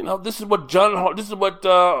this is what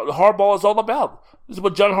Harbaugh is all about. This is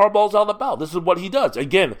what John Harbaugh is all about. This is what he does.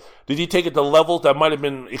 Again, did he take it to levels that might have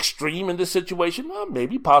been extreme in this situation? Well,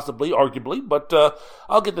 maybe, possibly, arguably, but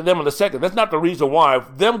I'll get to them in a second. That's not the reason why.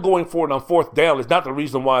 Them going forward on fourth down is not the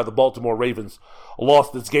reason why the Baltimore Ravens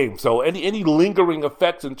lost this game. So any lingering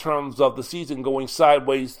effects in terms of the season going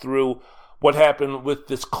sideways through what happened with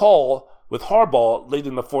this call with Harbaugh late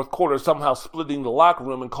in the fourth quarter, somehow splitting the locker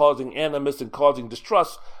room and causing animus and causing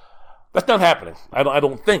distrust, that's not happening. I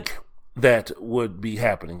don't think that would be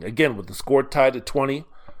happening. Again, with the score tied at 20,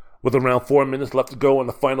 with around 4 minutes left to go in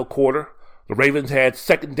the final quarter, the Ravens had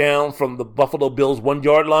second down from the Buffalo Bills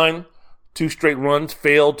 1-yard line. 2 straight runs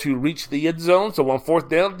failed to reach the end zone, so on fourth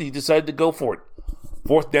down, he decided to go for it.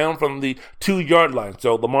 Fourth down from the 2-yard line.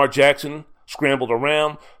 So Lamar Jackson scrambled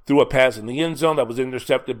around, threw a pass in the end zone that was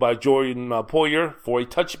intercepted by Jordan Poyer for a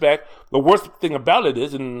touchback. The worst thing about it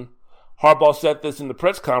is, and Harbaugh said this in the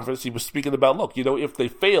press conference, he was speaking about, look, if they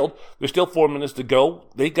failed, there's still 4 minutes to go.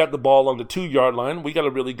 They got the ball on the 2-yard line. We got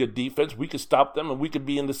a really good defense. We could stop them, and we could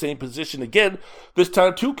be in the same position again, this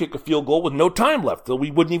time to kick a field goal with no time left. So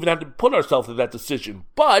we wouldn't even have to put ourselves in that decision.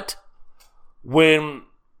 But when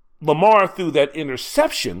Lamar threw that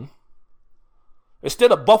interception,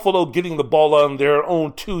 instead of Buffalo getting the ball on their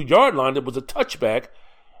own 2-yard line, it was a touchback,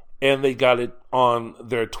 and they got it on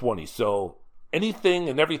their 20. So anything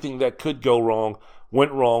and everything that could go wrong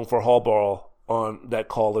went wrong for Harbaugh on that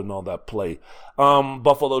call and on that play.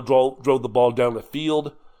 Buffalo drove the ball down the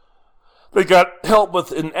field. They got help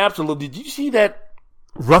with an absolute. Did you see that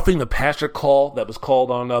roughing the passer call that was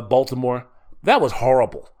called on Baltimore? That was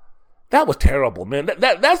horrible. That was terrible, man.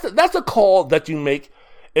 That's a call that you make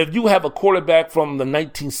if you have a quarterback from the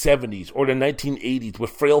 1970s or the 1980s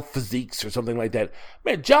with frail physiques or something like that.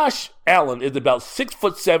 Man, Josh Allen is about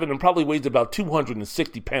 6'7" and probably weighs about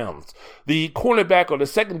 260 pounds. The cornerback or the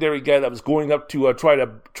secondary guy that was going up to try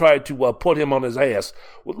to put him on his ass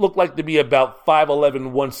would look like to be about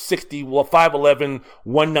 5'11", 160, 5'11",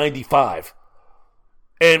 195.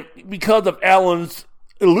 And because of Allen's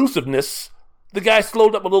elusiveness, the guy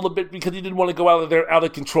slowed up a little bit because he didn't want to go out of there out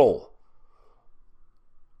of control.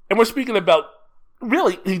 And we're speaking about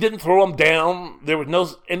really, he didn't throw him down. There was no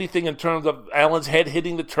anything in terms of Allen's head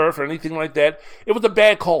hitting the turf or anything like that. It was a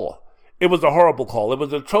bad call. It was a horrible call. It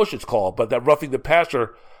was an atrocious call. But that roughing the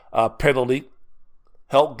passer penalty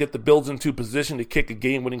helped get the Bills into position to kick a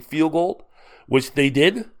game-winning field goal, which they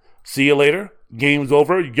did. See you later. Game's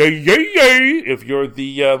over. Yay, yay, yay! If you're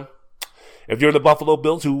the Buffalo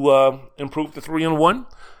Bills who improved to 3-1.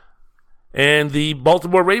 And the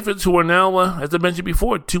Baltimore Ravens, who are now, as I mentioned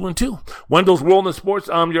before, 2-2. Wendell's World in Sports.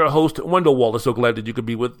 I'm your host, Wendell Wallace. So glad that you could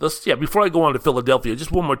be with us. Yeah, before I go on to Philadelphia,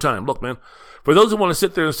 just one more time. Look, man, for those who want to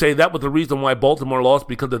sit there and say that was the reason why Baltimore lost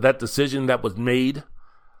because of that decision that was made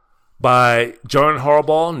by John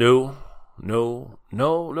Harbaugh, no.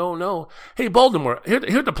 Hey, Baltimore,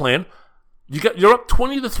 here's the plan. You're up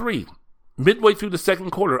 20-3 midway through the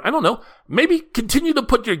second quarter. I don't know. Maybe continue to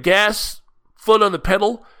put your gas foot on the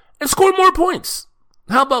pedal and score more points.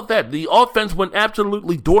 How about that? The offense went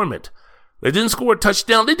absolutely dormant. They didn't score a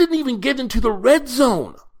touchdown. They didn't even get into the red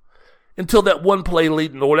zone until that one play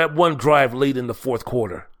late, or that one drive late in the fourth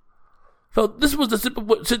quarter. So this was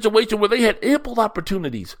the situation where they had ample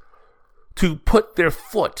opportunities to put their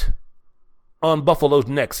foot on Buffalo's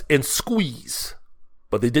necks and squeeze,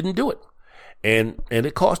 but they didn't do it, and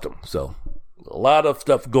it cost them. So a lot of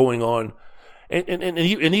stuff going on, and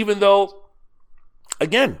even though,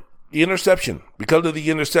 again, the interception, because of the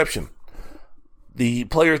interception, the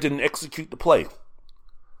players didn't execute the play.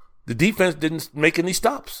 The defense didn't make any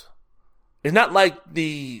stops. It's not like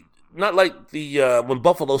when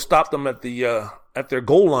Buffalo stopped them at their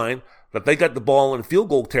goal line that they got the ball in field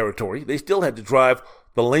goal territory. They still had to drive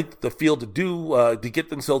the length of the field to get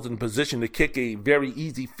themselves in position to kick a very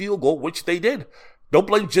easy field goal, which they did. Don't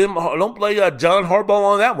blame John Harbaugh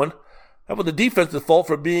on that one. That was the defense's fault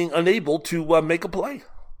for being unable to make a play.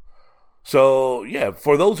 So, yeah,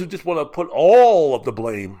 for those who just want to put all of the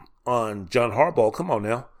blame on John Harbaugh, come on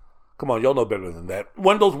now. Come on, y'all know better than that.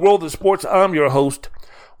 Wendell's World of Sports, I'm your host,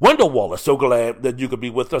 Wendell Wallace. So glad that you could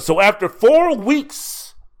be with us. So after 4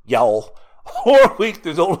 weeks, y'all, 4 weeks,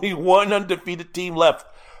 there's only one undefeated team left.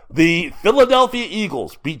 The Philadelphia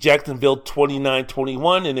Eagles beat Jacksonville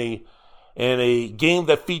 29-21 in a game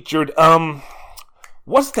that featured,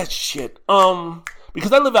 what's that shit?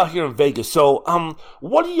 Because I live out here in Vegas, so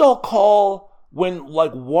what do y'all call when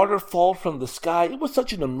like water falls from the sky? It was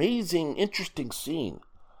such an amazing, interesting scene.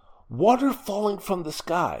 Water falling from the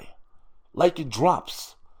sky, like it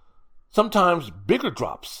drops. Sometimes bigger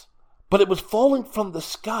drops, but it was falling from the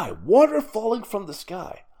sky. Water falling from the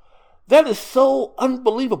sky. That is so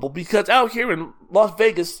unbelievable because out here in Las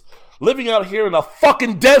Vegas, living out here in a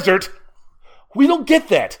fucking desert, we don't get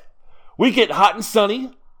that. We get hot and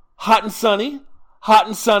sunny, hot and sunny, hot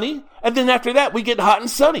and sunny, and then after that, we get hot and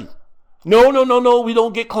sunny. No, we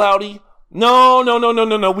don't get cloudy.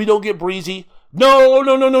 No, we don't get breezy. No,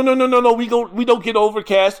 we don't get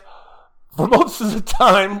overcast. For most of the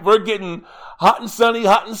time, we're getting hot and sunny,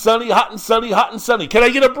 hot and sunny, hot and sunny, hot and sunny. Can I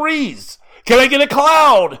get a breeze? Can I get a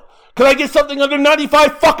cloud? Can I get something under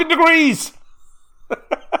 95 fucking degrees?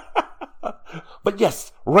 But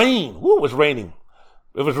yes, rain. Woo, it was raining.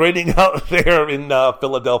 It was raining out there in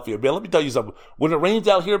Philadelphia. Man, let me tell you something. When it rains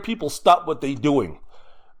out here, people stop what they're doing.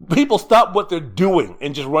 People stop what they're doing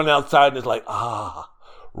and just run outside and it's like,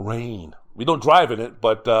 rain. We don't drive in it,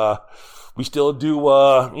 but we still do,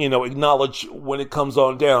 acknowledge when it comes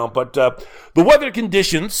on down. But the weather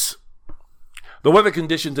conditions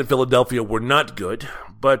in Philadelphia were not good.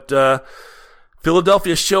 But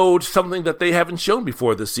Philadelphia showed something that they haven't shown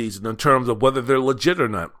before this season in terms of whether they're legit or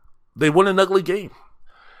not. They won an ugly game.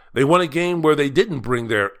 They won a game where they didn't bring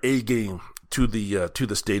their A game to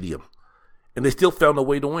the stadium, and they still found a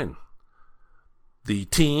way to win. The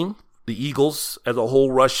team, the Eagles, as a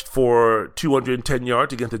whole, rushed for 210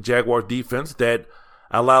 yards against the Jaguars defense that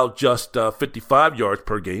allowed just 55 yards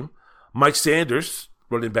per game. Mike Sanders,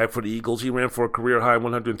 running back for the Eagles, he ran for a career-high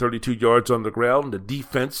 132 yards on the ground.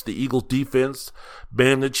 The Eagles defense,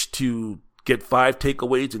 managed to get 5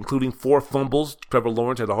 takeaways, including 4 fumbles. Trevor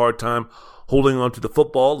Lawrence had a hard time holding on to the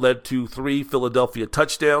football, led to 3 Philadelphia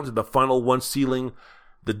touchdowns, and the final one sealing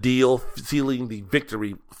the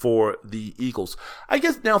victory for the Eagles. I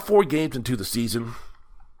guess now 4 games into the season,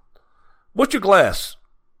 what's your glass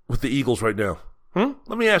with the Eagles right now?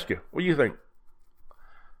 Let me ask you, what do you think?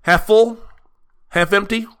 Half full? Half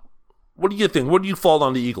empty? What do you think? Where do you fall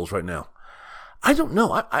on the Eagles right now? I don't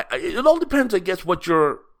know. It all depends, I guess, what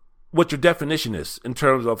your definition is in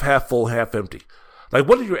terms of half full, half empty. Like,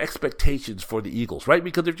 what are your expectations for the Eagles, right?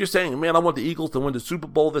 Because if you're saying, man, I want the Eagles to win the Super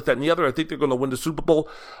Bowl, this, that, and the other, I think they're going to win the Super Bowl.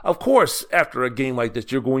 Of course, after a game like this,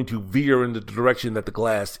 you're going to veer in the direction that the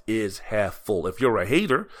glass is half full. If you're a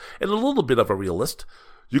hater and a little bit of a realist,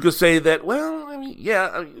 you could say that, well,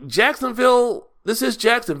 Jacksonville, this is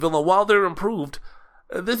Jacksonville, and while they're improved,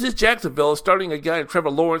 this is Jacksonville starting a guy,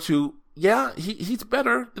 Trevor Lawrence, who, he's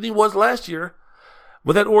better than he was last year.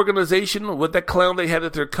 With that organization, with that clown they had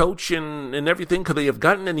as their coach and everything, could they have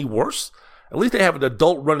gotten any worse? At least they have an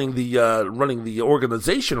adult running the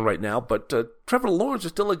organization right now. But Trevor Lawrence is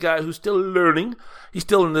still a guy who's still learning. He's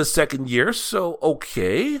still in his second year, so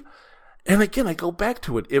okay. And again, I go back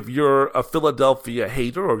to it. If you're a Philadelphia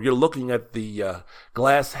hater, or you're looking at the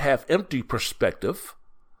glass half empty perspective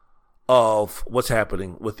of what's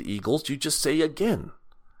happening with the Eagles, you just say again,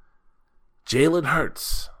 Jalen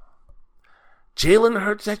Hurts. Jalen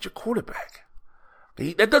Hurts at your quarterback.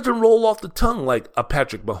 That doesn't roll off the tongue like a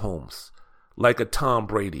Patrick Mahomes, like a Tom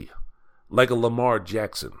Brady, like a Lamar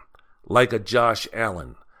Jackson, like a Josh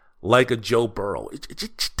Allen, like a Joe Burrow.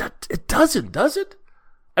 It doesn't, does it?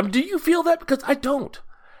 I mean, do you feel that? Because I don't.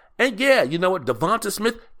 And yeah, you know what? Devonta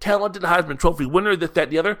Smith, talented Heisman Trophy winner, this, that,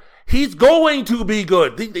 and the other. He's going to be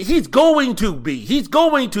good. He's going to be.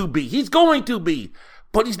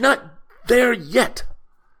 But he's not there yet.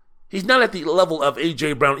 He's not at the level of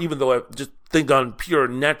A.J. Brown, even though I just think on pure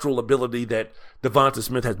natural ability that Devonta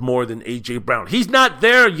Smith has more than A.J. Brown. He's not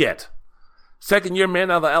there yet. Second-year man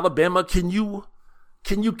out of Alabama, can you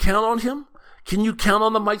count on him? Can you count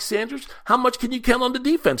on the Mike Sanders? How much can you count on the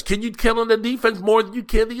defense? Can you count on the defense more than you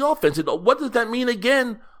can the offense? And what does that mean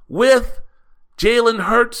again with Jalen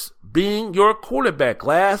Hurts being your quarterback?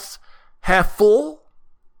 Glass half full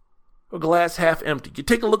or glass half empty? You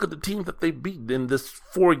take a look at the teams that they beat in this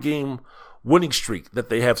 4-game winning streak that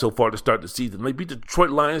they have so far to start the season. They beat the Detroit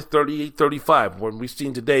Lions 38-35, when we've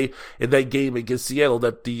seen today in that game against Seattle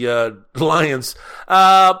that the Lions,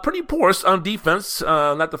 pretty porous on defense.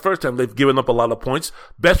 Not the first time they've given up a lot of points.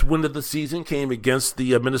 Best win of the season came against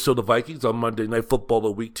the Minnesota Vikings on Monday Night Football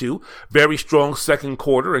of Week 2. Very strong second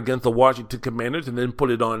quarter against the Washington Commanders, and then put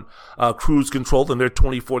it on cruise control in their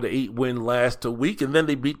 24-8 win last week. And then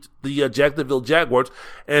they beat the Jacksonville Jaguars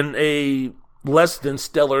in a less than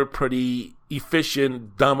stellar, pretty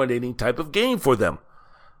efficient, dominating type of game for them.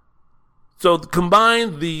 So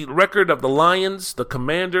combine the record of the Lions, the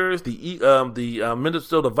Commanders, the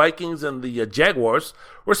Minnesota Vikings, and the Jaguars.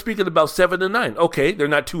 We're speaking about 7-9. Okay, they're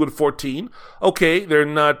not 2-14. Okay, they're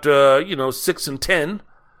not 6-10.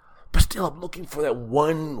 But still, I'm looking for that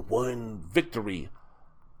one victory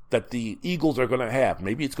that the Eagles are going to have.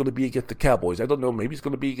 Maybe it's going to be against the Cowboys. I don't know. Maybe it's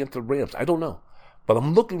going to be against the Rams. I don't know. But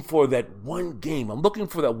I'm looking for that one game. I'm looking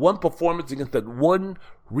for that one performance against that one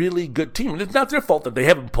really good team. And it's not their fault that they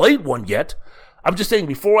haven't played one yet. I'm just saying,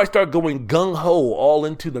 before I start going gung-ho all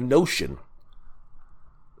into the notion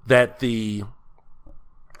that the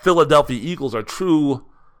Philadelphia Eagles are true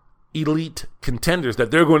elite contenders,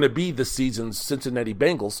 that they're going to be this season's Cincinnati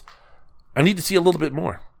Bengals, I need to see a little bit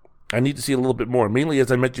more. Mainly,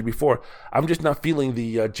 as I mentioned before, I'm just not feeling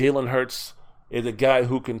the Jalen Hurts is a guy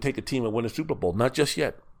who can take a team and win a Super Bowl. Not just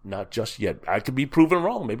yet. I could be proven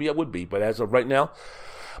wrong. Maybe I would be. But as of right now,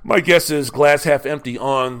 my guess is glass half empty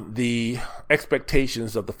on the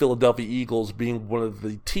expectations of the Philadelphia Eagles being one of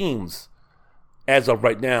the teams, as of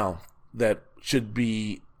right now, that should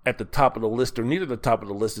be at the top of the list or near the top of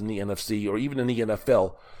the list in the NFC or even in the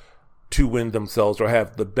NFL to win themselves or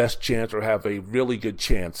have the best chance or have a really good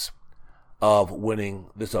chance of winning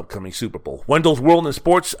this upcoming Super Bowl. Wendell's World in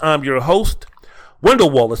Sports. I'm your host, Wendell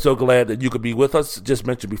Wallace. So glad that you could be with us. Just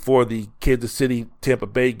mentioned before the Kansas City-Tampa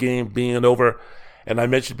Bay game being over. And I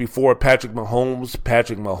mentioned before Patrick Mahomes.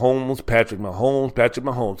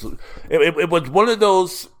 It was one of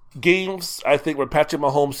those games, I think, where Patrick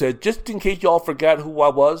Mahomes said, just in case y'all forgot who I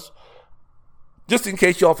was, just in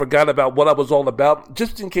case y'all forgot about what I was all about,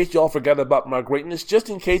 just in case y'all forgot about my greatness, just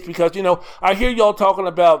in case, because, I hear y'all talking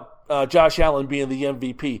about Josh Allen being the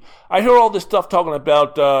MVP. I hear all this stuff talking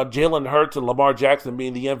about Jalen Hurts and Lamar Jackson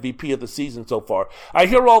being the MVP of the season so far. I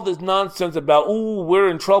hear all this nonsense about, we're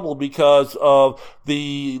in trouble because of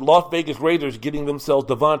the Las Vegas Raiders getting themselves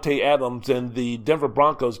Devontae Adams and the Denver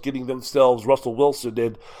Broncos getting themselves Russell Wilson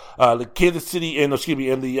and the Kansas City and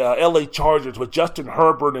the LA Chargers with Justin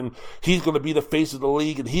Herbert, and he's going to be the face of the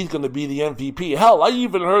league and he's going to be the MVP. Hell, I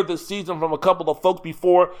even heard this season from a couple of folks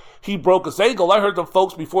before he broke his ankle. I heard them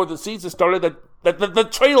folks before the season started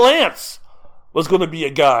that Trey Lance was going to be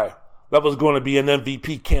a guy that was going to be an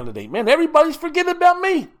MVP candidate. Man, everybody's forgetting about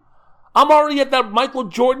me. I'm already at that Michael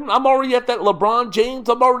Jordan. I'm already at that LeBron James.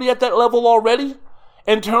 I'm already at that level already.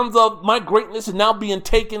 in terms of my greatness is now being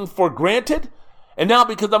taken for granted. And now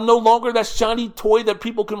because I'm no longer that shiny toy that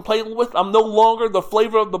people can play with, I'm no longer the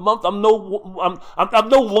flavor of the month, I'm no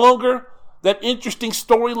longer that interesting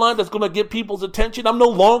storyline that's going to get people's attention. I'm no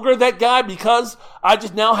longer that guy because I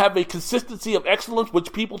just now have a consistency of excellence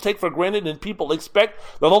which people take for granted and people expect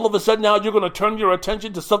that all of a sudden now you're going to turn your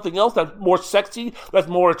attention to something else that's more sexy, that's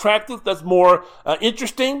more attractive, that's more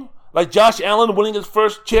interesting. Like Josh Allen winning his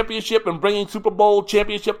first championship and bringing Super Bowl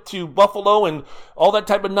championship to Buffalo and all that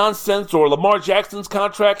type of nonsense, or Lamar Jackson's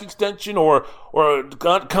contract extension or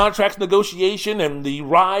contract negotiation, and the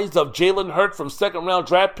rise of Jalen Hurts from second-round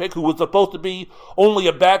draft pick who was supposed to be only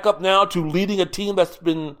a backup now to leading a team that's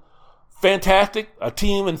been fantastic, a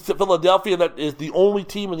team in Philadelphia that is the only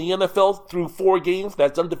team in the NFL through 4 games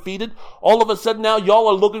that's undefeated. All of a sudden now y'all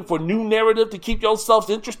are looking for new narrative to keep yourselves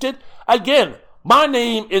interested. Again, my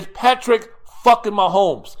name is Patrick fucking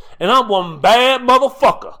Mahomes, and I'm one bad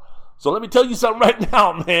motherfucker. So let me tell you something right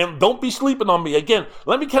now, man. Don't be sleeping on me. Again,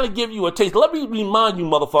 let me kind of give you a taste. Let me remind you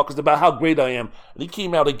motherfuckers about how great I am. And he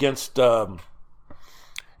came out against the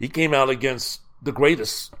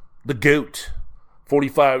greatest, the GOAT,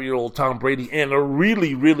 45-year-old Tom Brady, and a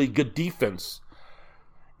really, really good defense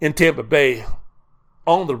in Tampa Bay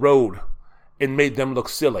on the road and made them look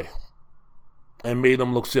silly.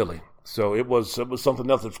 So it was something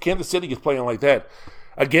else. If Kansas City is playing like that,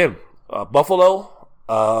 again, Buffalo,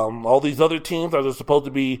 all these other teams that are supposed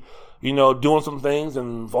to be, doing some things,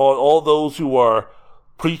 and all those who are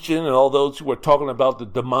preaching and all those who are talking about the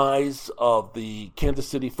demise of the Kansas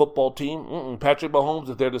City football team, Patrick Mahomes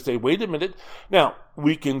is there to say, wait a minute. Now,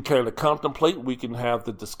 we can kind of contemplate, we can have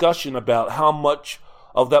the discussion about how much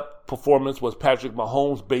of that performance was Patrick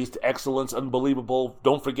Mahomes-based excellence, unbelievable,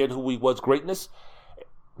 don't forget who he was, greatness,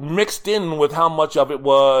 mixed in with how much of it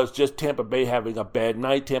was just Tampa Bay having a bad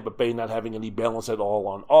night, Tampa Bay not having any balance at all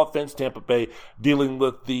on offense, Tampa Bay dealing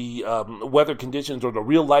with the weather conditions or the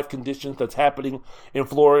real-life conditions that's happening in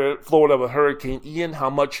Florida with Hurricane Ian. How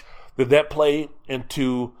much did that play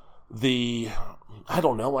into the, I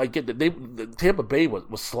don't know, I get that Tampa Bay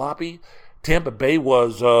was sloppy. Tampa Bay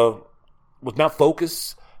was not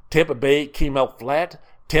focused. Tampa Bay came out flat.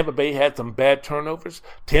 Tampa Bay had some bad turnovers.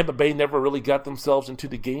 Tampa Bay never really got themselves into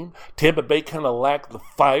the game. Tampa Bay kind of lacked the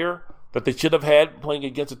fire that they should have had playing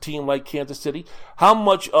against a team like Kansas City. How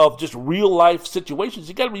much of just real-life situations?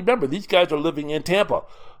 You got to remember, these guys are living in Tampa.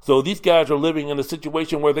 So these guys are living in a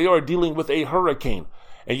situation where they are dealing with a hurricane.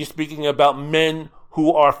 And you're speaking about men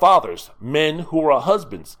who are fathers, men who are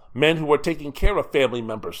husbands, men who are taking care of family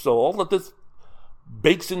members. So all of this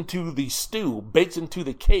bakes into the stew, bakes into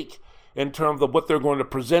the cake, in terms of what they're going to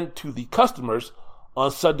present to the customers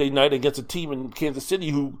on Sunday night against a team in Kansas City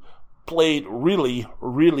who played really,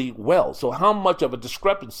 really well. So how much of a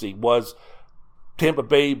discrepancy was Tampa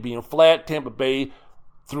Bay being flat, Tampa Bay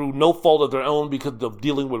through no fault of their own because of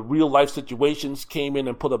dealing with real-life situations came in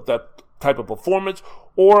and put up that type of performance?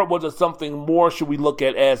 Or was it something more should we look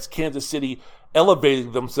at as Kansas City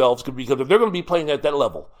elevating themselves? Because if they're going to be playing at that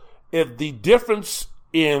level, if the difference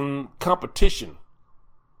in competition,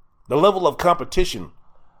 the level of competition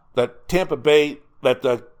that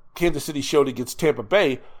the Kansas City showed against Tampa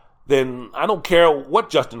Bay, then I don't care what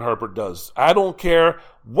Justin Herbert does. I don't care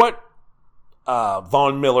what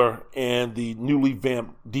Von Miller and the newly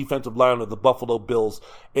vamped defensive line of the Buffalo Bills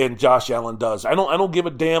and Josh Allen does. I don't give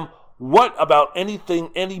a damn what about anything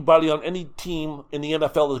anybody on any team in the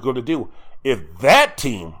NFL is going to do. If that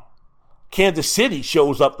team, Kansas City,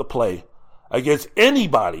 shows up to play against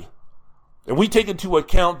anybody, and we take into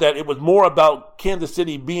account that it was more about Kansas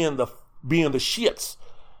City being the shits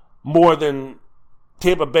more than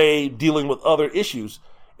Tampa Bay dealing with other issues.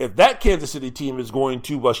 If that Kansas City team is going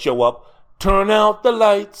to show up, turn out the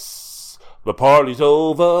lights, the party's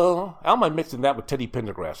over. How am I mixing that with Teddy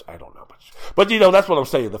Pendergrass? I don't know. But that's what I'm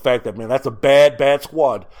saying. The fact that, man, that's a bad, bad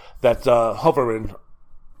squad that's hovering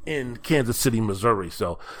in Kansas City, Missouri.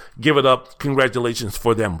 So give it up. Congratulations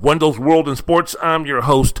for them. Wendell's World in Sports. I'm your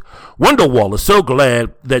host, Wendell Wallace. So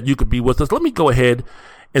glad that you could be with us. Let me go ahead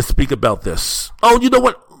and speak about this. Oh, you know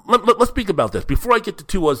what? Let's speak about this. Before I get to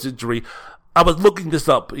Tua's injury, I was looking this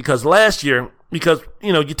up because last year, you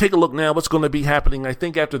take a look now, what's going to be happening. I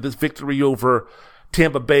think after this victory over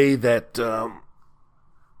Tampa Bay that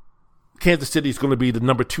Kansas City is going to be the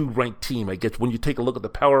number 2 ranked team. I guess when you take a look at the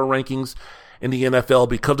power rankings in the NFL,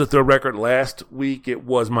 because of their record last week, it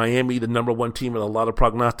was Miami, the number 1 team in a lot of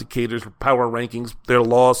prognosticators' power rankings. Their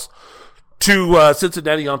loss to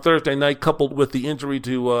Cincinnati on Thursday night, coupled with the injury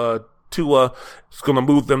to It's going to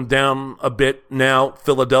move them down a bit. Now,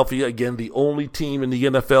 Philadelphia, again, the only team in the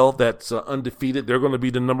NFL that's undefeated. They're going to be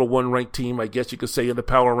the number one ranked team, I guess you could say, in the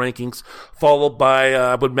power rankings, followed by,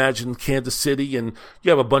 I would imagine, Kansas City. And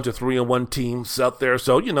you have a bunch of 3-1 teams out there.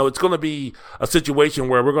 So, it's going to be a situation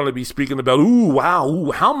where we're going to be speaking about,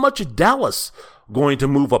 how much is Dallas going to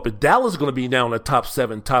move up? Is Dallas going to be now in the top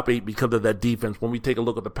 7, top 8 because of that defense when we take a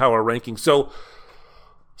look at the power rankings? So,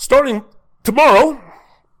 starting tomorrow,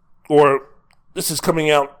 or this is coming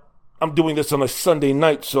out, I'm doing this on a Sunday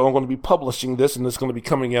night, so I'm going to be publishing this, and it's going to be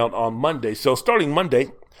coming out on Monday. So starting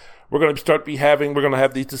Monday, we're going to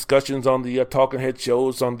have these discussions on the Talking Head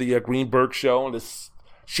shows, on the Greenberg show, and this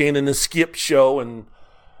Shannon and Skip show, and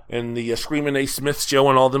the Screaming A. Smith show,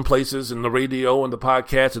 and all them places, and the radio, and the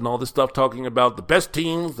podcast, and all this stuff, talking about the best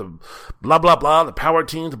teams, the blah, blah, blah, the power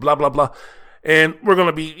teams, blah, blah, blah. And we're going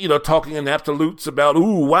to be, talking in absolutes about,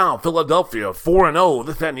 Philadelphia, 4-0,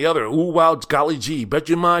 this, that, and the other. Golly gee, bet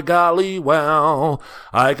you my golly, wow.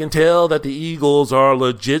 I can tell that the Eagles are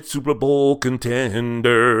legit Super Bowl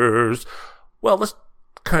contenders. Well, let's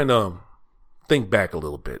kind of think back a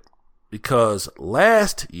little bit. Because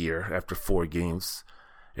last year, after 4 games,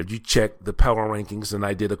 if you check the power rankings, and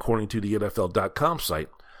I did according to the NFL.com site,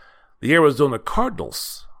 the Arizona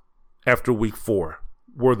Cardinals, after week 4,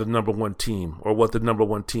 were the number one team, or what the number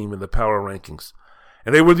one team in the power rankings.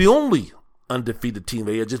 And they were the only undefeated team.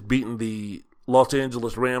 They had just beaten the Los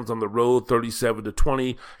Angeles Rams on the road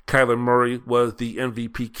 37-20. Kyler Murray was the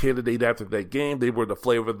MVP candidate after that game. They were the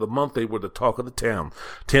flavor of the month. They were the talk of the town.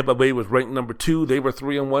 Tampa Bay was ranked number 2. They were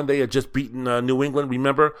 3-1. They had just beaten New England.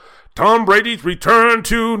 Remember, Tom Brady's return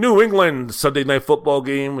to New England Sunday night football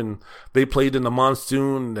game, and they played in the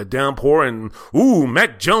monsoon, the downpour, and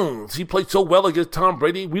Mac Jones, he played so well against Tom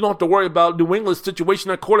Brady. We don't have to worry about New England's situation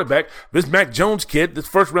at quarterback. This Mac Jones kid, this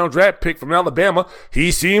first-round draft pick from Alabama, he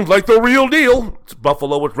seems like the real deal.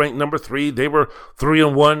 Buffalo was ranked number 3. They were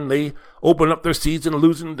 3-1. They opened up their season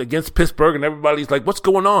losing against Pittsburgh, and everybody's like, what's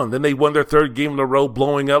going on? Then they won their 3rd game in a row,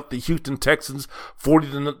 blowing out the Houston Texans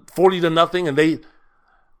 40-0,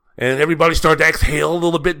 and everybody started to exhale a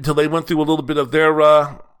little bit until they went through a little bit of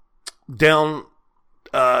their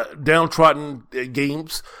downtrodden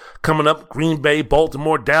games coming up. Green Bay,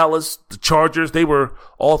 Baltimore, Dallas, the Chargers, they were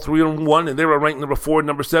all 3-1, and they were ranked number 4 and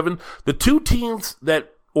number 7. The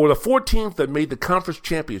 4 teams that made the conference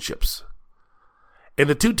championships, and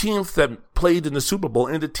the 2 teams that played in the Super Bowl,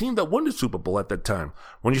 and the team that won the Super Bowl at that time,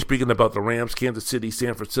 when you're speaking about the Rams, Kansas City,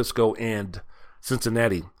 San Francisco, and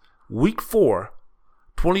Cincinnati. Week 4,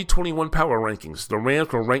 2021 power rankings. The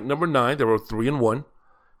Rams were ranked number 9. They were 3-1.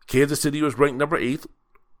 Kansas City was ranked number 8.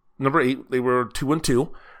 They were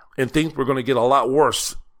 2-2. And things were going to get a lot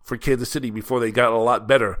worse for Kansas City before they got a lot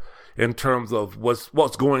better in terms of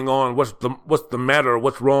what's going on, what's the matter,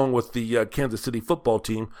 what's wrong with the Kansas City football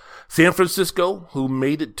team. San Francisco, who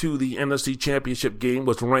made it to the NFC Championship game,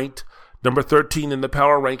 was ranked number 13 in the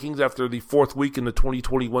power rankings after the 4th week in the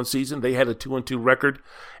 2021 season. They had a 2-2 record.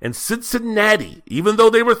 And Cincinnati, even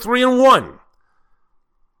though they were 3-1,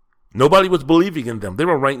 nobody was believing in them. They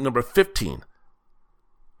were ranked number 15.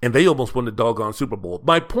 And they almost won the doggone Super Bowl.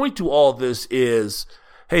 My point to all this is,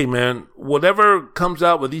 hey man, whatever comes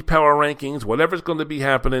out with these power rankings, whatever's going to be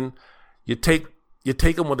happening, you take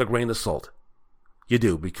them with a grain of salt. You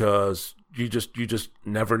do, because you just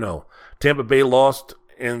never know. Tampa Bay lost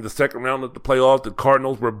in the 2nd round of the playoffs. The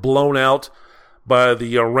Cardinals were blown out by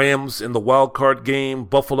the Rams in the wild card game.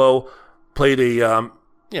 Buffalo played a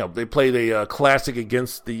classic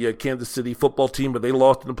against the Kansas City football team, but they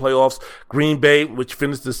lost in the playoffs. Green Bay, which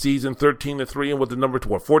finished the season 13-3 and with the number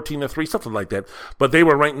 14-3, something like that. But they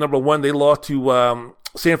were ranked number 1. They lost to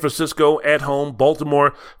San Francisco at home.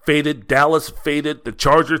 Baltimore faded. Dallas faded. The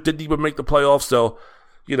Chargers didn't even make the playoffs. So,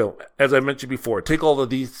 as I mentioned before, take all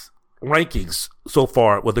of these rankings so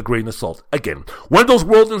far with a grain of salt. Again, Wendell's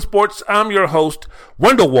World in Sports. I'm your host,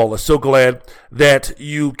 Wendell Wallace. So glad that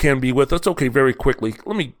you can be with us. Okay, very quickly,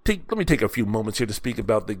 let me take a few moments here to speak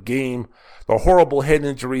about the game, the horrible head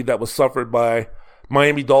injury that was suffered by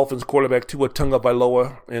Miami Dolphins quarterback Tua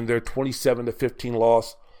Tagovailoa in their 27-15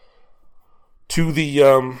 loss to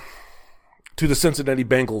the Cincinnati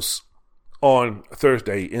Bengals on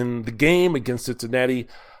Thursday. In the game against Cincinnati,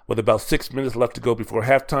 with about 6 minutes left to go before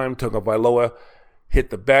halftime, Tagovailoa hit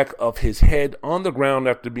the back of his head on the ground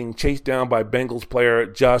after being chased down by Bengals player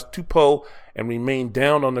Josh Tupou and remained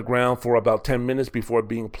down on the ground for about 10 minutes before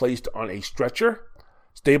being placed on a stretcher,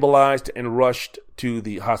 stabilized, and rushed to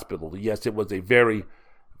the hospital. Yes, it was a very,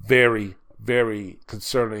 very, very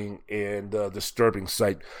concerning and disturbing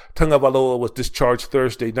sight. Tagovailoa was discharged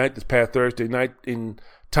this past Thursday night, in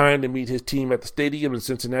time to meet his team at the stadium in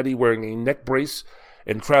Cincinnati wearing a neck brace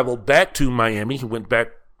and traveled back to Miami. He went back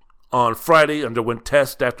on Friday, underwent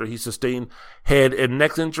tests after he sustained head and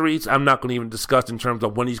neck injuries. I'm not going to even discuss in terms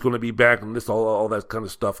of when he's going to be back and all that kind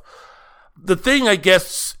of stuff. The thing, I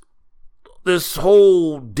guess, this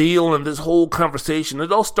whole deal and this whole conversation,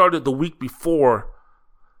 it all started the week before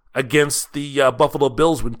against the Buffalo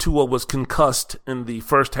Bills when Tua was concussed in the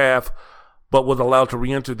first half, but was allowed to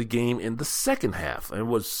re-enter the game in the second half. And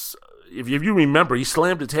was, if you remember, he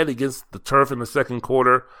slammed his head against the turf in the second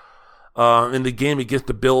quarter in the game against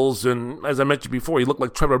the Bills. And as I mentioned before, he looked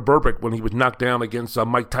like Trevor Burbick when he was knocked down against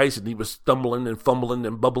Mike Tyson. He was stumbling and fumbling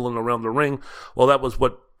and bubbling around the ring. Well, that was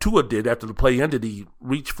what Tua did after the play ended. He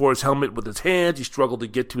reached for his helmet with his hands. He struggled to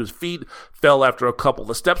get to his feet, fell after a couple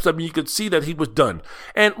of steps. I mean, you could see that he was done.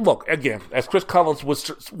 And look, again, as Chris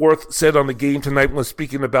Collinsworth said on the game tonight when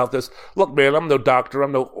speaking about this, look, man, I'm no doctor.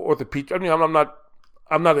 I'm no orthopedic. I mean, I'm not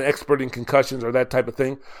an expert in concussions or that type of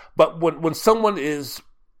thing. But when someone is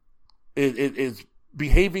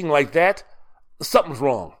behaving like that, something's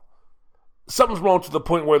wrong. Something's wrong to the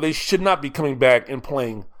point where they should not be coming back and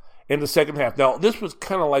playing in the second half. Now, this was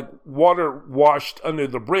kind of like water washed under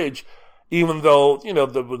the bridge, even though, you know,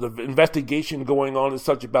 the investigation going on is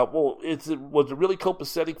such about, well, was it really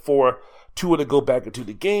copacetic for Tua to go back into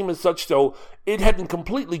the game and such? So it hadn't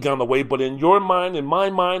completely gone away, but in your mind, in my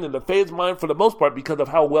mind, in the fans' mind, for the most part, because of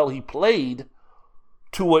how well he played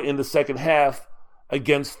Tua in the second half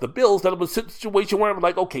against the Bills, that it was a situation where I'm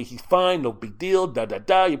like, okay, he's fine, no big deal,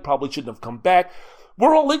 he probably shouldn't have come back.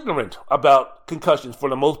 We're all ignorant about concussions for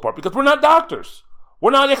the most part because we're not doctors. We're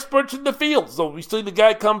not experts in the field. So we see the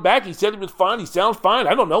guy come back. He said he was fine. He sounds fine.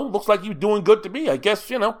 I don't know. Looks like he's doing good to me. I guess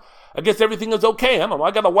everything is okay. I don't know. I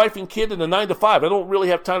got a wife and kid and a 9 to 5. I don't really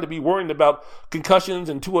have time to be worrying about concussions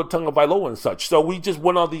and Tua Tagovailoa and such. So we just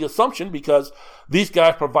went on the assumption because these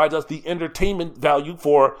guys provide us the entertainment value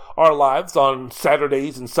for our lives on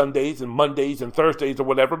Saturdays and Sundays and Mondays and Thursdays or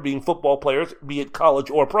whatever, being football players, be it college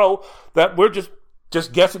or pro, that we're just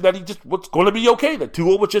guessing that he just was going to be okay, that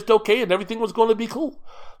Tua was just okay and everything was going to be cool.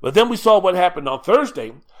 But then we saw what happened on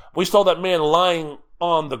Thursday. We saw that man lying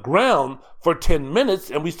on the ground for 10 minutes,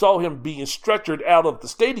 and we saw him being stretchered out of the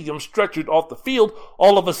stadium, stretchered off the field.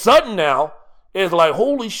 All of a sudden now, it's like,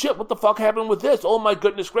 holy shit, what the fuck happened with this? Oh my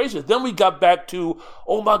goodness gracious. Then we got back to,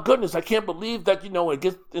 oh my goodness, I can't believe that,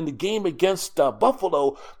 in the game against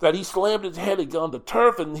Buffalo, that he slammed his head on the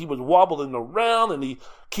turf and he was wobbling around and he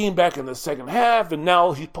came back in the second half and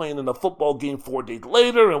now he's playing in a football game 4 days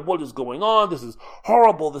later, and what is going on? This is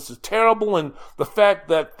horrible. This is terrible. And the fact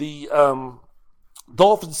that the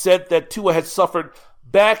Dolphins said that Tua had suffered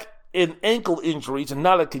back in ankle injuries and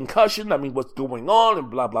not a concussion. I mean, what's going on and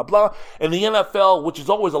blah, blah, blah. And the NFL, which is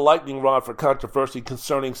always a lightning rod for controversy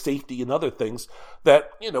concerning safety and other things,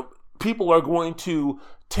 that, people are going to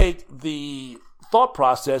take the thought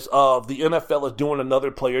process of the NFL is doing another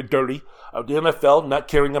player dirty, of the NFL not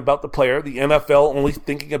caring about the player, the NFL only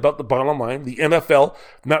thinking about the bottom line, the NFL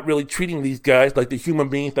not really treating these guys like the human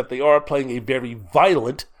beings that they are, playing a very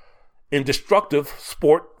violent and destructive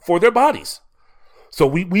sport for their bodies. So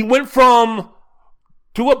we went from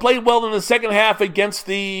Tua played well in the second half against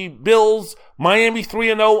the Bills, Miami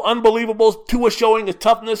 3-0, unbelievable. Tua showing his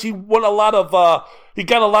toughness. He got a lot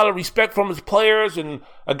of respect from his players, and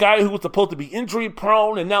a guy who was supposed to be injury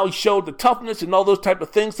prone, and now he showed the toughness and all those type of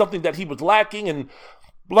things, something that he was lacking, and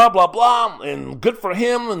blah, blah, blah, and good for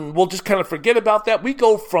him, and we'll just kind of forget about that. We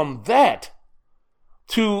go from that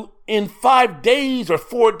to in 5 days or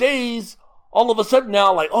 4 days, all of a sudden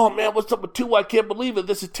now, like, oh man, what's up with Tua? I can't believe it.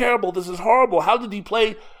 This is terrible. This is horrible. How did he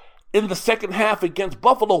play in the second half against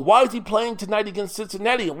Buffalo? Why is he playing tonight against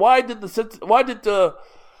Cincinnati? Why did the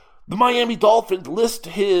Miami Dolphins list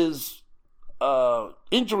his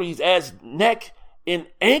injuries as neck and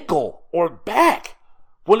ankle or back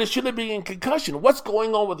when it should have been in concussion? What's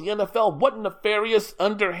going on with the NFL? What nefarious,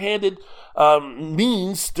 underhanded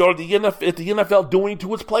means are the NFL doing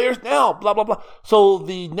to its players now? Blah, blah, blah. So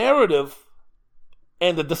the narrative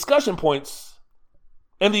and the discussion points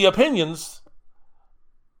and the opinions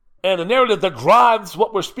and the narrative that drives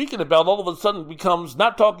what we're speaking about all of a sudden becomes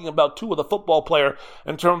not talking about Tua, the football player,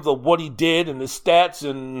 in terms of what he did and his stats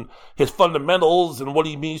and his fundamentals and what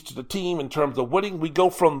he means to the team in terms of winning. We go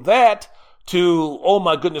from that to, oh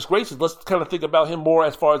my goodness gracious, let's kind of think about him more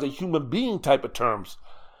as far as a human being type of terms.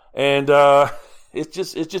 And it's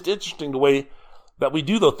just interesting the way that we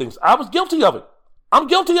do those things. I was guilty of it. I'm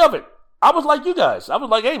guilty of it. I was like you guys. I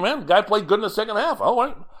was like, hey man, the guy played good in the second half. All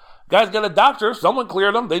right. Guy's got a doctor. Someone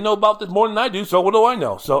cleared him. They know about this more than I do. So what do I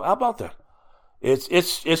know? So how about that? It's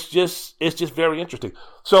just very interesting.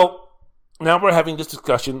 So now we're having this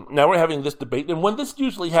discussion, now we're having this debate, and when this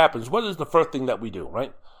usually happens, what is the first thing that we do,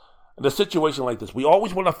 right? In a situation like this, we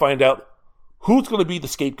always want to find out who's going to be the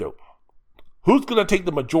scapegoat. Who's going to take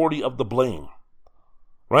the majority of the blame,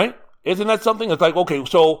 right? Isn't that something? It's like, okay,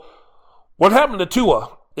 so what happened to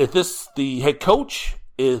Tua? Is this the head coach?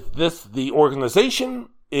 Is this the organization?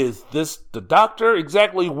 Is this the doctor?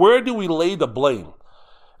 Exactly where do we lay the blame?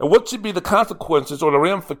 And what should be the consequences or the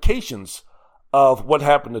ramifications of what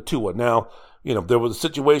happened to Tua? Now, there were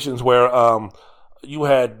situations where you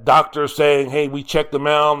had doctors saying, hey, we checked them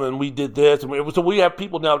out and we did this. So we have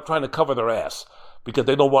people now trying to cover their ass because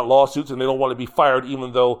they don't want lawsuits and they don't want to be fired,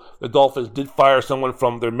 even though the Dolphins did fire someone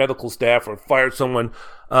from their medical staff or fired someone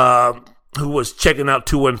who was checking out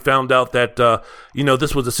Tua and found out that,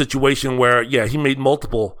 this was a situation where, he made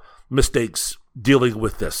multiple mistakes dealing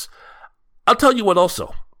with this. I'll tell you what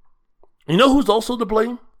also. You know who's also to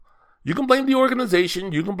blame? You can blame the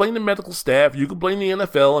organization, you can blame the medical staff, you can blame the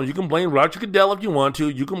NFL, and you can blame Roger Goodell if you want to,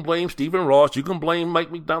 you can blame Stephen Ross, you can blame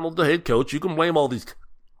Mike McDonald, the head coach, you can blame all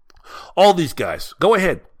these guys. Go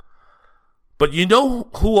ahead. But you know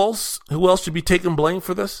who else should be taking blame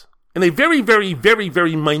for this? In a very, very, very,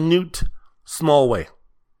 very minute, small way.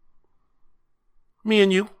 Me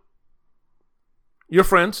and you. Your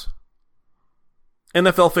friends.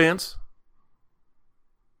 NFL fans.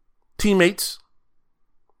 Teammates.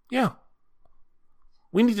 Yeah.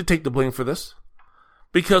 We need to take the blame for this.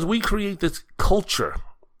 Because we create this culture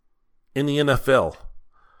in the NFL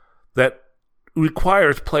that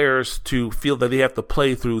requires players to feel that they have to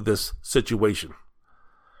play through this situation.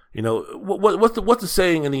 What's the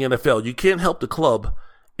saying in the NFL? You can't help the club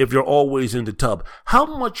if you're always in the tub. How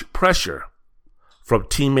much pressure from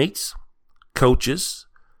teammates, coaches,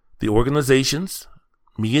 the organizations,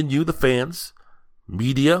 me and you, the fans,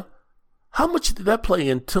 media, how much did that play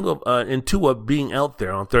into Tua being out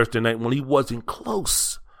there on Thursday night when he wasn't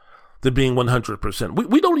close to being 100%?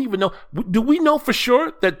 We don't even know. Do we know for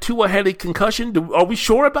sure that Tua had a concussion? Are we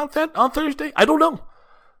sure about that on Thursday? I don't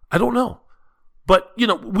know. But,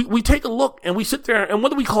 we take a look and we sit there and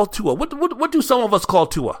what do we call Tua? What do some of us call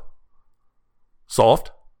Tua?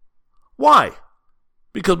 Soft. Why?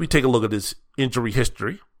 Because we take a look at his injury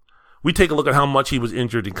history. We take a look at how much he was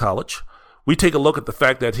injured in college. We take a look at the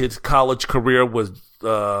fact that his college career was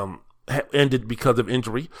ended because of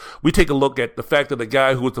injury. We take a look at the fact that a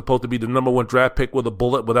guy who was supposed to be the number 1 draft pick with a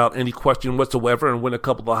bullet without any question whatsoever and win a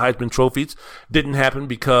couple of Heisman trophies didn't happen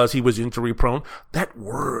because he was injury prone. That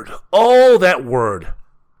word,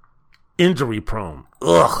 injury prone.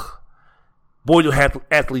 Ugh. Boy, do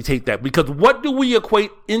athletes hate that, because what do we equate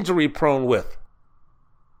injury prone with?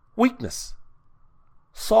 Weakness.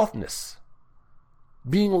 Softness.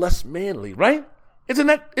 Being less manly, right? Isn't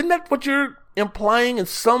that what you're implying in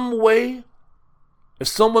some way? If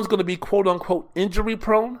someone's going to be quote unquote injury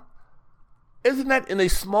prone, isn't that in a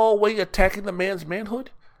small way attacking the man's manhood?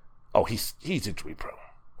 Oh, he's injury prone.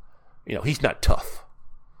 He's not tough.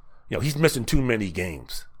 He's missing too many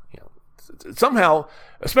games. Somehow,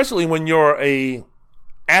 especially when you're a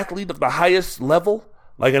athlete of the highest level,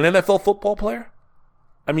 like an NFL football player,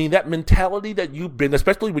 I mean, that mentality that you've been,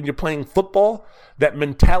 especially when you're playing football, that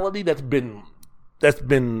mentality that's been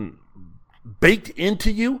baked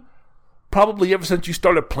into you, probably ever since you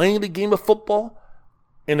started playing the game of football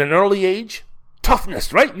in an early age.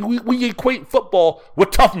 Toughness, right? We equate football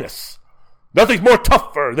with toughness. Nothing's more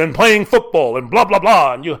tougher than playing football and blah, blah,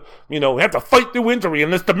 blah. And you have to fight through injury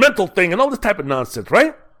and it's the mental thing and all this type of nonsense,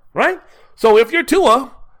 right? Right? So if you're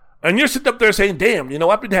Tua and you're sitting up there saying, damn,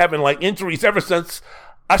 I've been having injuries ever since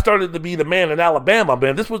I started to be the man in Alabama,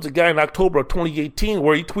 man. This was the guy in October of 2018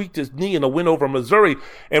 where he tweaked his knee in a win over Missouri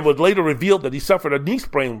and was later revealed that he suffered a knee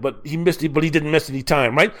sprain, but he didn't miss any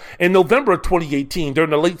time, right? In November of 2018,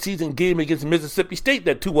 during the late season game against Mississippi State,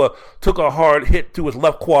 that Tua took a hard hit to his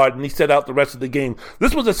left quad and he sat out the rest of the game.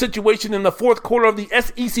 This was a situation in the fourth quarter of the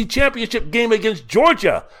SEC championship game against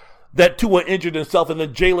Georgia that Tua injured himself and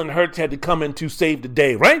then Jalen Hurts had to come in to save the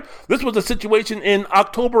day, right? This was a situation in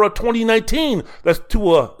October of 2019 that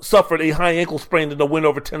Tua suffered a high ankle sprain in the win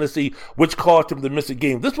over Tennessee, which caused him to miss a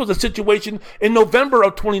game. This was a situation in November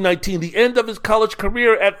of 2019, the end of his college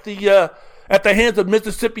career at the hands of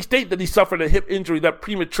Mississippi State, that he suffered a hip injury that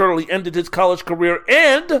prematurely ended his college career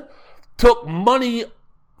and took money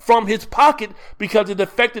from his pocket because it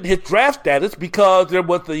affected his draft status, because there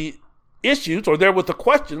was the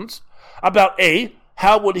questions about A,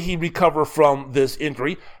 how would he recover from this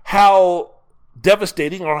injury? How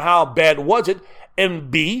devastating or how bad was it?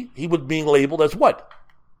 And B, he was being labeled as what?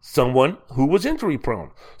 Someone who was injury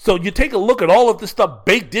prone. So you take a look at all of this stuff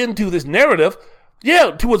baked into this narrative,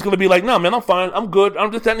 Yeah, Tua's going to be like, no, man, I'm fine. I'm good.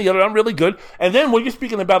 I'm just that and the other. I'm really good. And then when you're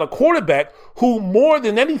speaking about a quarterback who, more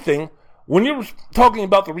than anything, when you're talking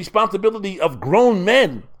about the responsibility of grown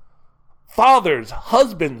men, fathers,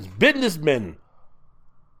 husbands, businessmen,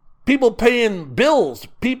 people paying bills,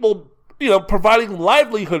 people, providing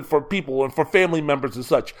livelihood for people and for family members and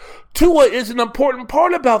such, Tua is an important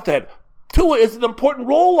part about that. Tua is an important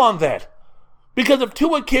role on that. Because if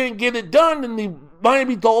Tua can't get it done and the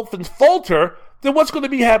Miami Dolphins falter, then what's going to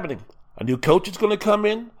be happening? A new coach is going to come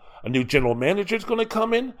in. A new general manager is going to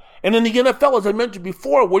come in. And in the NFL, as I mentioned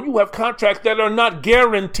before, where you have contracts that are not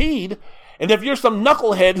guaranteed, and if you're some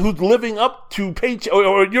knucklehead who's living up to paycheck,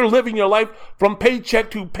 or you're living your life from paycheck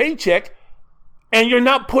to paycheck, and you're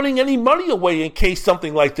not putting any money away in case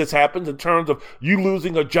something like this happens in terms of you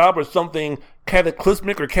losing a job or something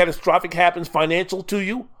cataclysmic or catastrophic happens financial to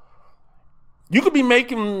you, you could be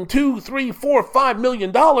making $2, $3, $4, $5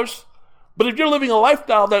 million. But if you're living a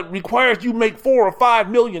lifestyle that requires you make $4 or $5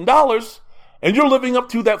 million, and you're living up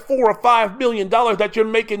to that $4 or $5 million that you're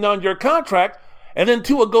making on your contract, and then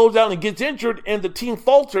Tua goes out and gets injured, and the team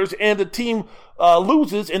falters, and the team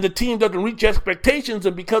loses, and the team doesn't reach expectations,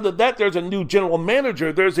 and because of that, there's a new general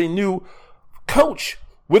manager, there's a new coach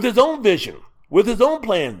with his own vision, with his own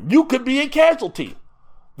plan. You could be a casualty.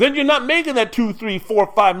 Then you're not making that $2, $3,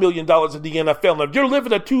 $4, $5 million in the NFL. Now, if you're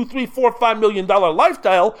living a $2, $3, $4, $5 million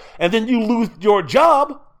lifestyle, and then you lose your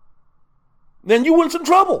job, then you in some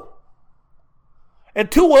trouble. And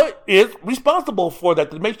Tua is responsible for that,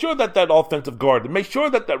 to make sure that that offensive guard, to make sure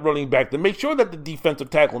that that running back, to make sure that the defensive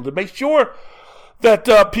tackle, to make sure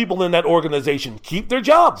that people in that organization keep their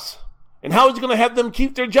jobs. And how is he going to have them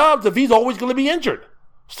keep their jobs if he's always going to be injured?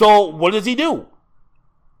 So what does he do?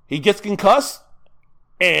 He gets concussed,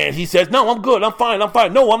 and he says, no, I'm good, I'm fine.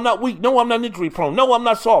 No, I'm not weak. No, I'm not injury prone. No, I'm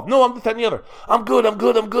not soft. No, I'm this, that, and the other. I'm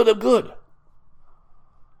good.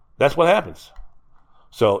 That's what happens.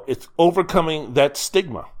 So it's overcoming that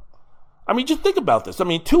stigma. I mean, just think about this. I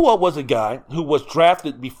mean, Tua was a guy who was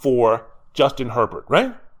drafted before Justin Herbert,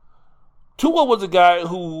 right? Tua was a guy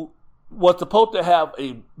who was supposed to have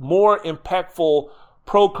a more impactful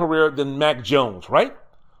pro career than Mac Jones, right?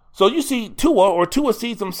 So you see Tua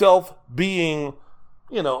sees himself being,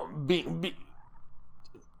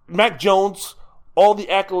 Mac Jones, all the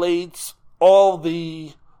accolades, all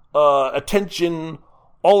the attention,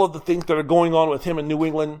 all of the things that are going on with him in New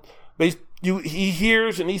England. He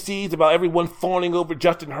hears and he sees about everyone fawning over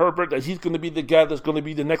Justin Herbert, that he's going to be the guy that's going to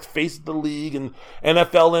be the next face of the league and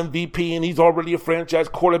NFL MVP, and he's already a franchise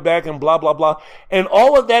quarterback and blah, blah, blah. And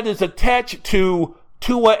all of that is attached to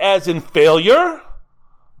Tua as in failure,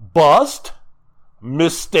 bust,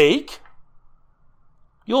 mistake.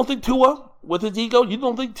 You don't think Tua, with his ego, you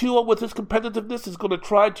don't think Tua, with his competitiveness, is going to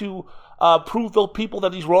try to prove those people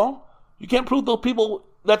that he's wrong? You can't prove those people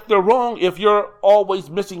that they're wrong if you're always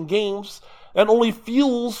missing games. That only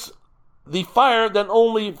fuels the fire, that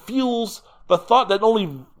only fuels the thought, that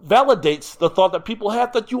only validates the thought that people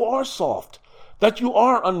have that you are soft, that you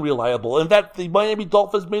are unreliable, and that the Miami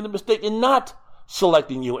Dolphins made a mistake in not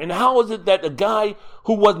selecting you. And how is it that a guy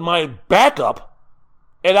who was my backup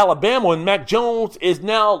at Alabama and Mac Jones is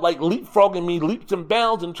now like leapfrogging me leaps and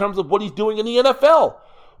bounds in terms of what he's doing in the NFL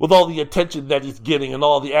with all the attention that he's getting and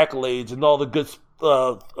all the accolades and all the good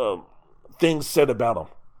things said about him?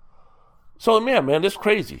 So man, it's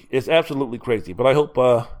crazy. It's absolutely crazy. But I hope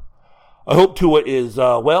Tua is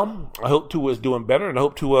well. I hope Tua is doing better, and I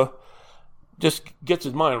hope Tua just gets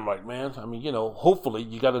his mind right, man. I mean, hopefully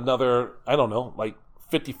you got another,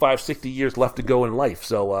 55, 60 years left to go in life.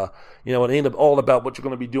 So, it ain't all about what you're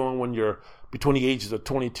going to be doing when you're between the ages of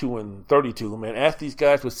 22 and 32, man. Ask these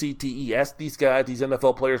guys with CTE. Ask these guys, these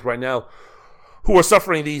NFL players right now who are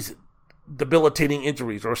suffering these debilitating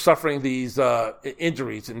injuries or suffering these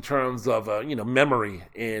injuries in terms of, memory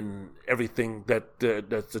and everything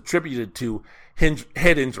that's attributed to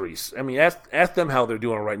head injuries. I mean, ask them how they're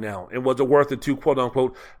doing right now. And was it worth it to, quote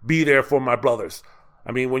unquote, be there for my brothers?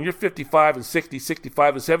 I mean, when you're 55 and 60,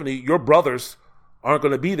 65 and 70, your brothers aren't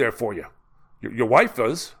going to be there for you. Your wife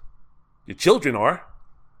is. Your children are.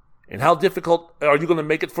 And how difficult are you going to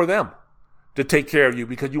make it for them to take care of you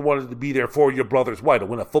because you wanted to be there for your brothers? Why, to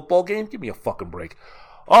win a football game? Give me a fucking break.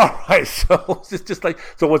 All right, so it's just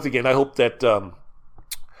so once again, I hope that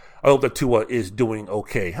Tua is doing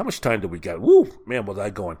okay. How much time do we got? Woo, man, was I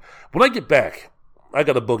going. When I get back, I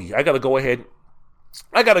got a boogie. I got to go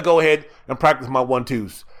ahead and practice my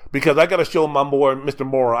 1-2s because I got to show my boy, Mr.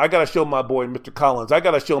 Mora. I got to show my boy, Mr. Collins. I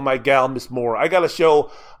got to show my gal, Miss Mora. I got to show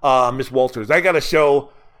Miss Walters. I got to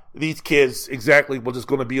show these kids exactly what it's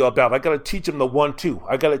going to be all about. I got to teach them the 1-2.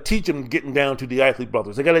 I got to teach them getting down to the Isley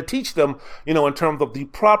brothers. I got to teach them, in terms of the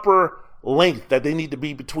proper length that they need to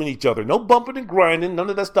be between each other. No bumping and grinding, none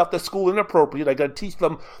of that stuff that's school inappropriate. I got to teach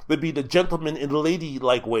them to be the gentleman and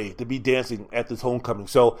ladylike way to be dancing at this homecoming.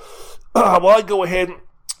 So while I go ahead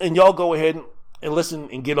and y'all go ahead and listen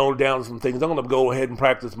and get on down to some things, I'm going to go ahead and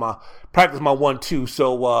practice my 1-2.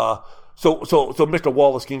 So Mr.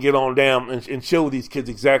 Wallace can get on down and show these kids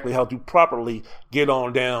exactly how to properly get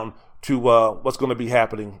on down to what's going to be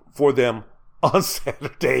happening for them on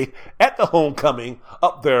Saturday at the homecoming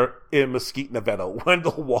up there in Mesquite, Nevada.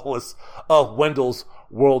 Wendell Wallace of Wendell's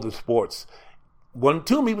World of Sports.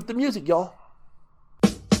 1-2 me with the music, y'all.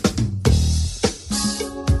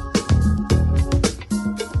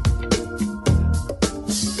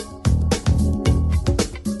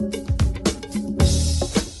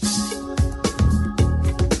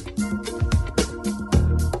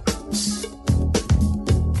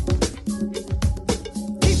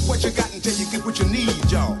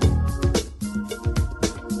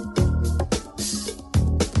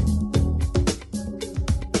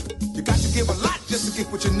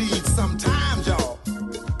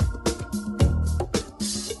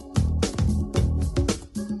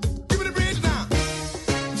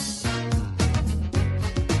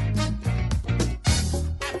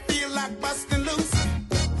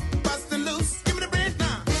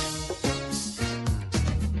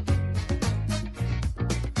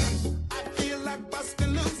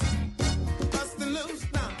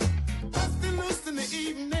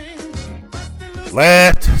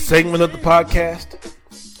 Last segment of the podcast.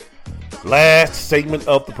 Last segment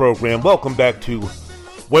of the program. Welcome back to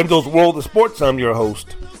Wendell's World of Sports. I'm your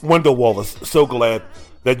host, Wendell Wallace. So glad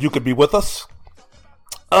that you could be with us.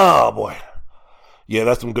 Oh, boy. Yeah,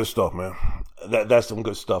 that's some good stuff, man. That's some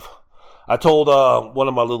good stuff. I told one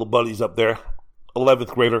of my little buddies up there, 11th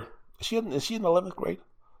grader. Is she in 11th grade?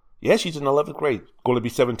 Yeah, she's in 11th grade. Going to be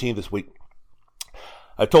 17 this week.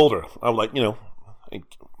 I told her, I'm like,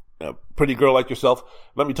 a pretty girl like yourself,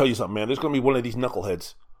 let me tell you something, man. There's going to be one of these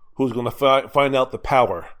knuckleheads who's going to find out the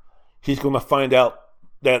power. He's going to find out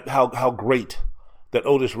that how great that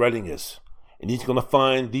Otis Redding is. And he's going to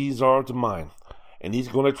find these arms of mine. And he's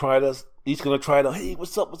going to try to, hey,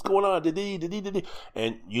 what's up? What's going on?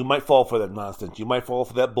 And you might fall for that nonsense. You might fall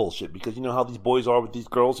for that bullshit because you know how these boys are with these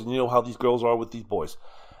girls and you know how these girls are with these boys.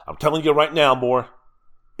 I'm telling you right now, Moore,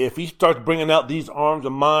 if he starts bringing out these arms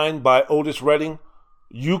of mine by Otis Redding,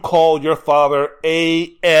 you call your father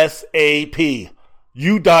ASAP.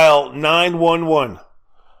 You dial 911.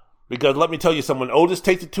 Because let me tell you something, Otis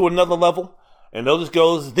takes it to another level, and Otis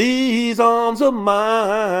goes, these arms are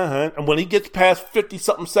mine. And when he gets past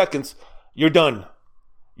 50-something seconds, you're done.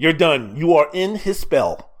 You're done. You are in his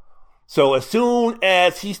spell. So as soon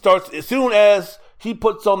as he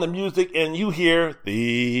puts on the music and you hear,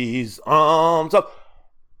 these arms up,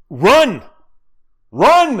 run!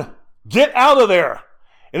 Run! Get out of there!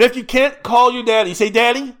 And if you can't call your daddy, say,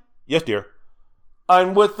 Daddy? Yes, dear.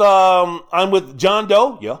 I'm with John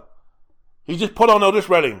Doe. Yeah. He just put on Otis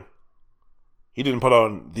Redding. He didn't put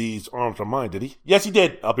on these arms of mine, did he? Yes, he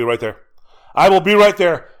did. I'll be right there. I will be right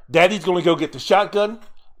there. Daddy's going to go get the shotgun.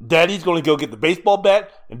 Daddy's going to go get the baseball bat.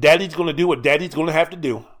 And Daddy's going to do what Daddy's going to have to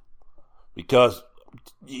do. Because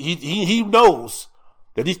he knows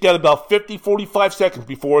that he's got about 45 seconds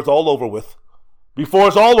before it's all over with.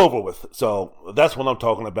 So that's what I'm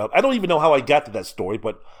talking about. I don't even know how I got to that story,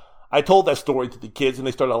 but I told that story to the kids and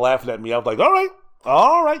they started laughing at me. I was like, all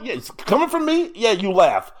right. Yeah, it's coming from me. Yeah, you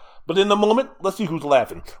laugh. But in the moment, let's see who's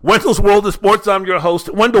laughing. Wendell's World of Sports. I'm your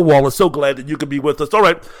host, Wendell Wallace. So glad that you could be with us. All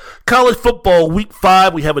right. College football week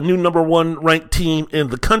 5. We have a new number 1 ranked team in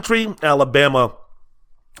the country. Alabama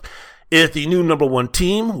is the new number 1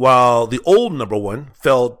 team, while the old number 1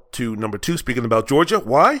 fell to number 2. Speaking about Georgia.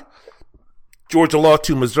 Why? Georgia lost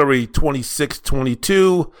to Missouri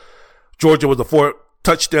 26-22. Georgia was a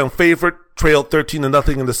 4-touchdown favorite, trailed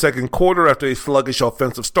 13-0 in the second quarter after a sluggish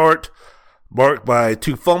offensive start, marked by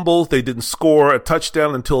 2 fumbles. They didn't score a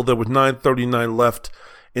touchdown until there was 9:39 left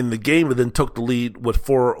in the game, and then took the lead with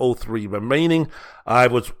 4:03 remaining. I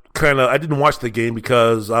didn't watch the game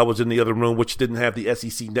because I was in the other room, which didn't have the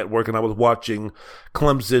SEC network, and I was watching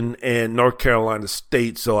Clemson and North Carolina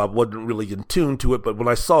State, so I wasn't really in tune to it. But when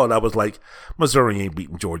I saw it, I was like, Missouri ain't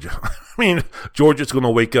beating Georgia. I mean, Georgia's going to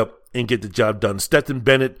wake up and get the job done. Stetson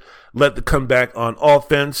Bennett led the comeback on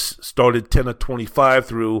offense, started 10 of 25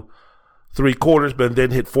 through 3 quarters, but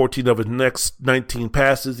then hit 14 of his next 19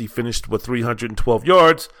 passes. He finished with 312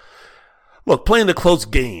 yards. Look, playing a close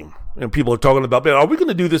game, And people are talking about, man, are we going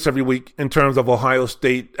to do this every week in terms of Ohio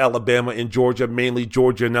State, Alabama, and Georgia, mainly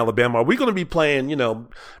Georgia and Alabama? Are we going to be playing,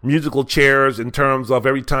 musical chairs in terms of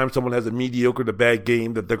every time someone has a mediocre to bad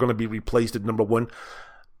game that they're going to be replaced at number one?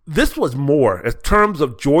 This was more, in terms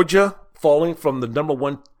of Georgia falling from the number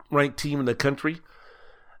one ranked team in the country.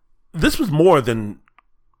 This was more than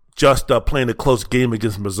just playing a close game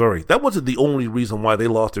against Missouri. That wasn't the only reason why they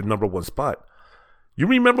lost their number one spot. You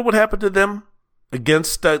remember what happened to them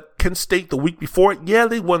against Kent State the week before? Yeah,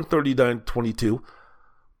 they won 39-22,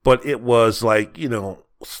 but it was like,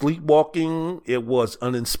 sleepwalking. It was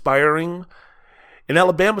uninspiring. And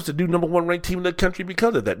Alabama's the new number one ranked team in the country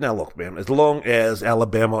because of that. Now, look, man, as long as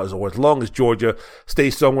Alabama or as long as Georgia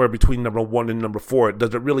stays somewhere between number one and number four,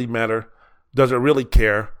 does it really matter? Does it really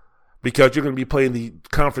care? Because you're going to be playing the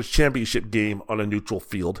conference championship game on a neutral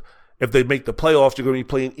field. If they make the playoffs, you're going to be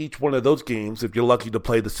playing each one of those games, if you're lucky to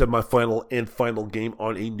play the semifinal and final game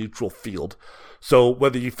on a neutral field. So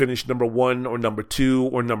whether you finish number one or number two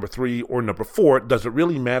or number three or number four, does it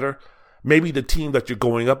really matter? Maybe the team that you're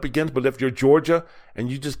going up against, but if you're Georgia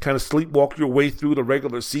and you just kind of sleepwalk your way through the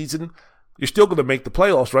regular season, you're still going to make the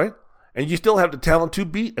playoffs, right? And you still have the talent to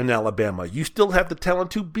beat an Alabama. You still have the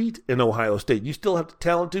talent to beat an Ohio State. You still have the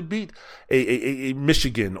talent to beat a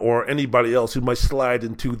Michigan or anybody else who might slide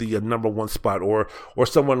into the number one spot, or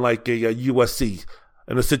someone like a USC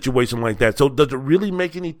in a situation like that. So does it really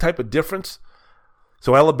make any type of difference?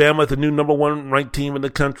 So Alabama is the new number one ranked team in the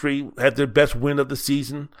country, had their best win of the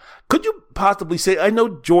season. Could you possibly say, I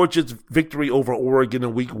know Georgia's victory over Oregon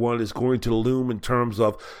in week one is going to loom in terms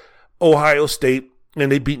of Ohio State, and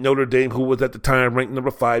they beat Notre Dame, who was at the time ranked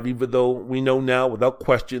number 5, even though we know now without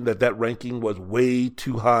question that ranking was way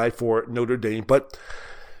too high for Notre Dame. But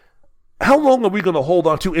how long are we going to hold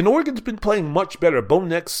on to? And Oregon's been playing much better. Bo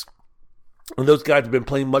Nix and those guys have been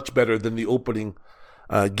playing much better than the opening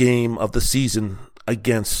game of the season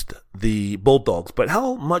against the Bulldogs. But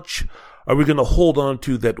how much are we going to hold on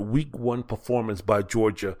to that week one performance by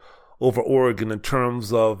Georgia over Oregon in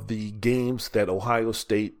terms of the games that Ohio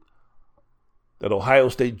State,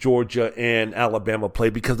 Georgia, and Alabama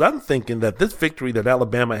play? Because I'm thinking that this victory that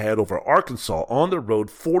Alabama had over Arkansas on the road,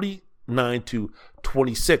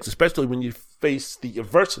 49-26, especially when you face the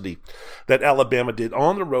adversity that Alabama did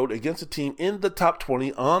on the road against a team in the top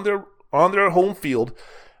 20 on their home field,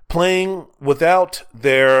 playing without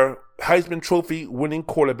their Heisman Trophy winning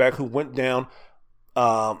quarterback who went down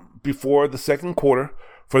before the second quarter.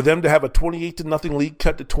 For them to have a 28-0 lead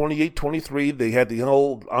cut to 28-23, they had the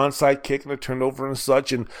whole onside kick and a turnover and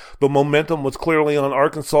such, and the momentum was clearly on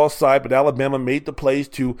Arkansas' side, but Alabama made the plays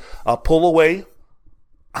to pull away.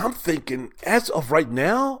 I'm thinking, as of right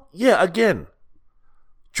now, yeah, again,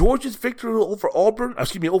 Georgia's victory over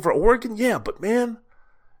Oregon, yeah, but man,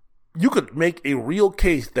 you could make a real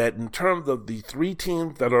case that in terms of the three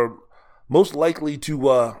teams that are most likely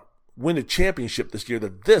to win a championship this year,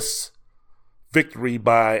 that this victory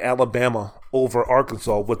by Alabama over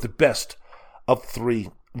Arkansas was the best of three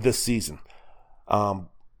this season. Jahmyr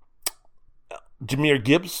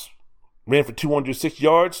Gibbs ran for 206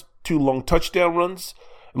 yards, 2 long touchdown runs.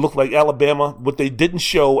 It looked like Alabama, what they didn't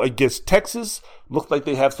show against Texas, looked like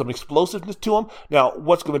they have some explosiveness to them. Now,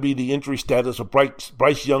 what's going to be the injury status of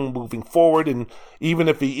Bryce Young moving forward? And even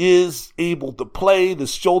if he is able to play, the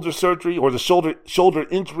shoulder surgery or the shoulder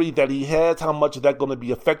injury that he has, how much is that going to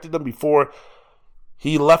be affecting him before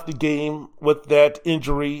he left the game with that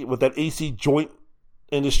injury, with that AC joint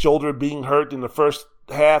in his shoulder being hurt? In the first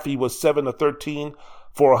half, he was 7 of 13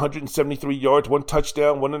 for 173 yards, 1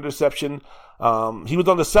 touchdown, 1 interception. He was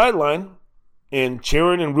on the sideline and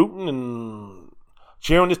cheering and rooting and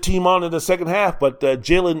cheering his team on in the second half. But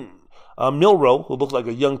Jalen Milroe, who looked like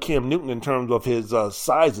a young Cam Newton in terms of his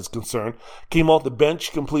size is concerned, came off the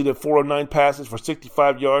bench, completed 4 of 9 passes for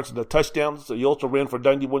 65 yards and a touchdown. So he also ran for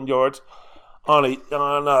 91 yards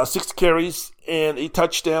on 6 carries and a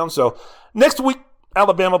touchdown. So next week,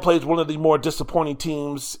 Alabama plays one of the more disappointing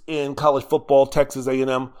teams in college football, Texas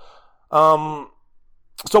A&M. So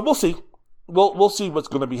we'll see. We'll see what's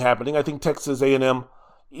going to be happening. I think Texas A&M,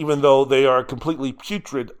 even though they are completely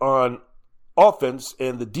putrid on offense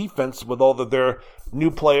and the defense with all of their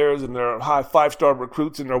new players and their high 5-star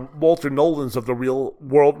recruits and their Walter Nolans of the real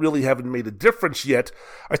world, really haven't made a difference yet.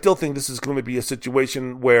 I still think this is going to be a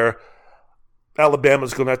situation where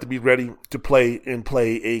Alabama's going to have to be ready to play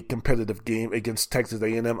a competitive game against Texas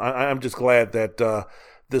A&M. I'm just glad that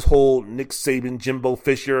this whole Nick Saban, Jimbo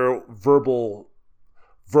Fisher verbal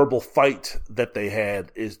fight that they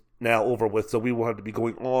had is now over with. So we will have to be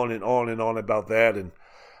going on and on and on about that. And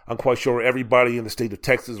I'm quite sure everybody in the state of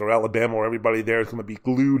Texas or Alabama or everybody there is going to be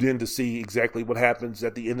glued in to see exactly what happens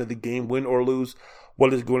at the end of the game, win or lose.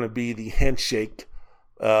 What is going to be the handshake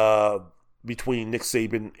between Nick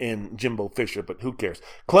Saban and Jimbo Fisher, but who cares?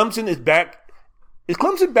 Clemson is back. Is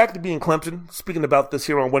Clemson back to being Clemson? Speaking about this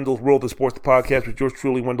here on Wendell's World of Sports, the podcast with yours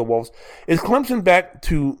truly, Wendell Wallace. Is Clemson back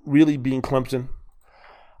to really being Clemson?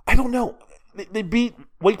 I don't know. They beat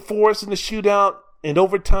Wake Forest in the shootout in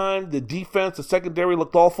overtime. The defense, the secondary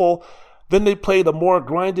looked awful. Then they played a more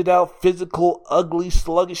grinded out, physical, ugly,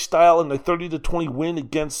 sluggish style in the 30-20 win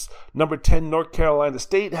against number 10 North Carolina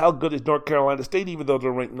State. How good is North Carolina State, even though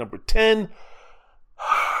they're ranked number 10?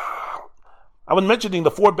 I was mentioning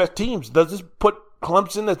the 4 best teams. Does this put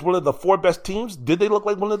Clemson as one of the 4 best teams? Did they look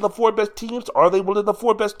like one of the 4 best teams? Are they one of the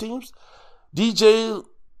 4 best teams? DJ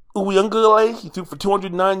Uiagalelei, he threw for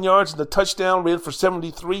 209 yards and a touchdown, ran for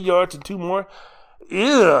 73 yards and 2 more.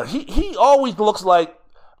 Yeah, he always looks like,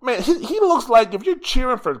 man, he looks like if you're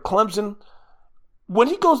cheering for Clemson, when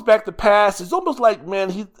he goes back to pass, it's almost like,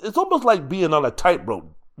 man, it's almost like being on a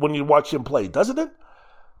tightrope when you watch him play, doesn't it?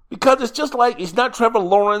 Because it's just like, he's not Trevor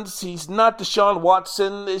Lawrence, he's not Deshaun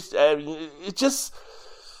Watson, it's just,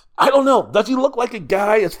 I don't know. Does he look like a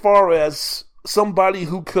guy as far as somebody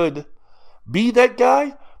who could be that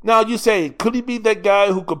guy? Now, you say, could he be that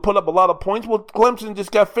guy who could put up a lot of points? Well, Clemson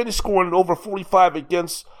just got finished scoring over 45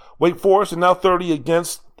 against Wake Forest and now 30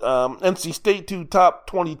 against NC State, 2 top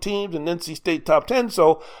 20 teams, and NC State top 10.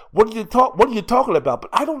 So what are you talking about? But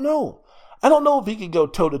I don't know. I don't know if he can go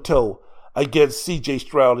toe-to-toe against C.J.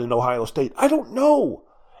 Stroud in Ohio State. I don't know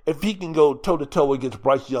if he can go toe-to-toe against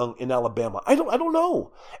Bryce Young in Alabama. I don't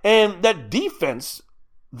know. And that defense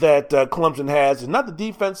that Clemson has is not the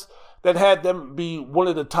defense that had them be one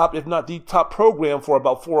of the top, if not the top program for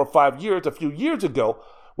about 4 or 5 years, a few years ago,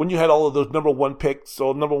 when you had all of those number 1 picks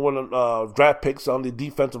or number 1 draft picks on the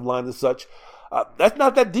defensive line and such. That's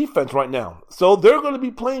not that defense right now. So they're going to be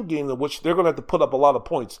playing games in which they're going to have to put up a lot of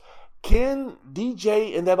points. Can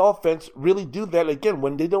DJ and that offense really do that again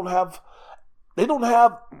when they don't have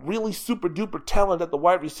really super duper talent at the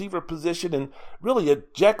wide receiver position and really a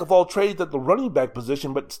jack of all trades at the running back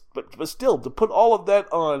position, but still to put all of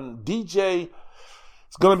that on DJ,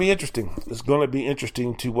 it's going to be interesting. It's going to be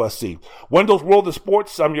interesting to see. Wendell's World of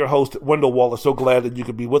Sports. I'm your host, Wendell Wallace. So glad that you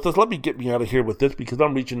could be with us. Let me get me out of here with this because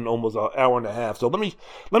I'm reaching almost an hour and a half. So let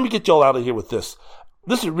me get y'all out of here with this.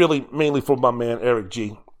 This is really mainly for my man Eric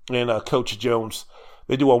G. and Coach Jones.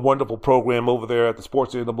 They do a wonderful program over there at the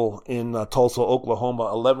Sports Animal in Tulsa,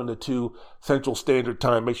 Oklahoma, 11 to 2 Central Standard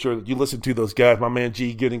Time. Make sure that you listen to those guys, my man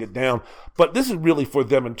G getting it down. But this is really for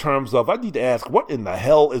them in terms of, I need to ask, what in the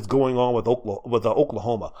hell is going on with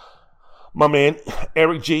Oklahoma? My man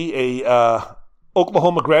Eric G, a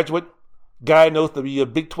Oklahoma graduate, guy knows to be a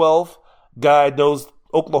Big 12, guy knows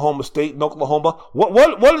Oklahoma State and Oklahoma.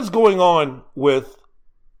 What is going on with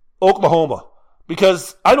Oklahoma?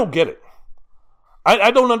 Because I don't get it.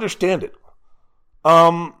 I don't understand it.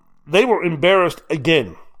 They were embarrassed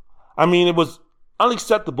again. I mean, it was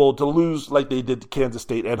unacceptable to lose like they did to Kansas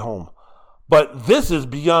State at home. But this is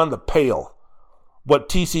beyond the pale, what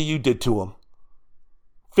TCU did to them.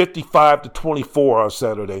 55-24 on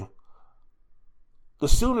Saturday. The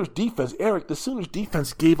Sooners defense, Eric, the Sooners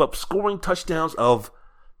defense gave up scoring touchdowns of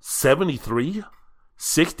 73,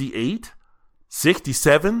 68,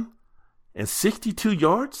 67, and 62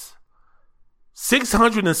 yards.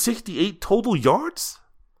 668 total yards?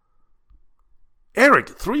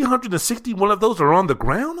 Eric, 361 of those are on the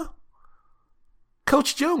ground?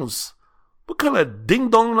 Coach Jones, what kind of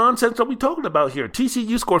ding-dong nonsense are we talking about here?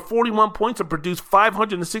 TCU scored 41 points and produced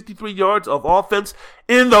 563 yards of offense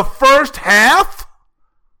in the first half?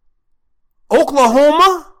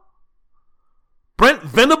 Oklahoma? Brent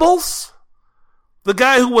Venables? The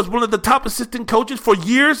guy who was one of the top assistant coaches for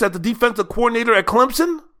years as the defensive coordinator at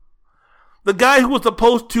Clemson? The guy who was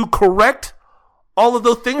supposed to correct all of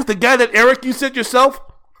those things. The guy that, Eric, you said yourself,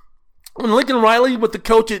 when Lincoln Riley was the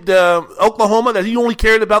coach at Oklahoma, that he only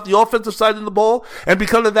cared about the offensive side of the ball. And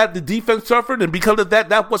because of that, the defense suffered. And because of that,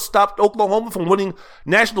 that's what stopped Oklahoma from winning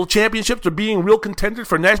national championships or being real contenders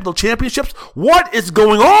for national championships. What is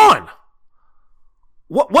going on?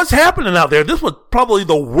 What's happening out there? This was probably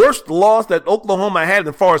the worst loss that Oklahoma had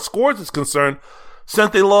as far as scores is concerned since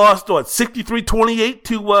they lost, 63-28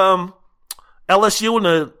 to LSU in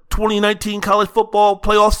the 2019 college football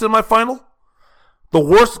playoff semifinal. The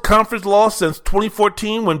worst conference loss since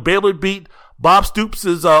 2014 when Baylor beat Bob Stoops'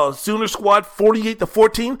 Sooner squad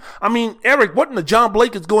 48-14. I mean, Eric, what in the John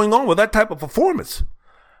Blake is going on with that type of performance?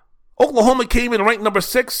 Oklahoma came in ranked number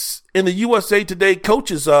 6 in the USA Today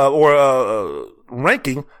coaches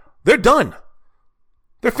ranking. They're done.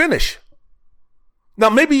 They're finished. Now,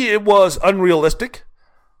 maybe it was unrealistic.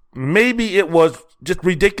 Maybe it was just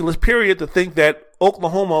ridiculous, period, to think that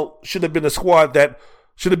Oklahoma should have been a squad that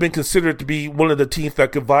should have been considered to be one of the teams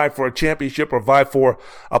that could vie for a championship or vie for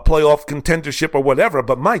a playoff contendership or whatever.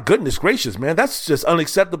 But my goodness gracious, man, that's just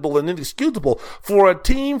unacceptable and inexcusable for a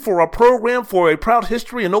team, for a program, for a proud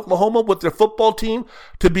history in Oklahoma with their football team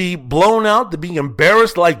to be blown out, to be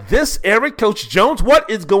embarrassed like this. Eric, Coach Jones, what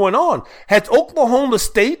is going on? Has Oklahoma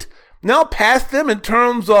State now passed them in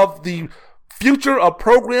terms of the future of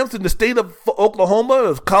programs in the state of Oklahoma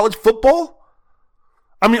of college football?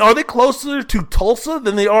 I mean, are they closer to Tulsa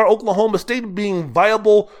than they are Oklahoma State being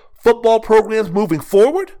viable football programs moving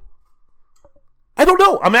forward? I don't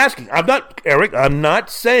know. I'm asking. I'm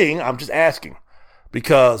not saying, I'm just asking.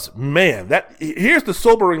 Because, man, here's the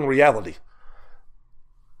sobering reality.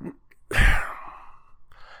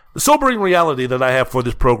 The sobering reality that I have for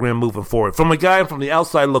this program moving forward, from a guy from the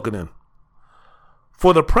outside looking in.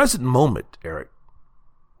 For the present moment, Eric,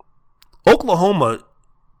 Oklahoma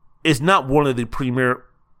is not one of the premier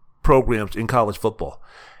programs in college football.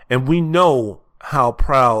 And we know how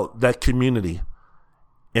proud that community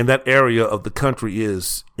in that area of the country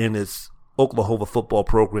is in its Oklahoma football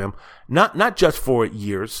program, not just for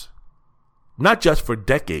years, not just for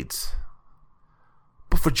decades,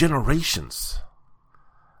 but for generations.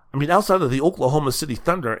 I mean, outside of the Oklahoma City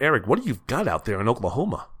Thunder, Eric, what do you got out there in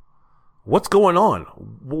Oklahoma? What's going on?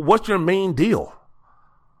 What's your main deal?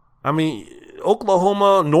 I mean,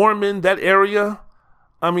 Oklahoma, Norman, that area.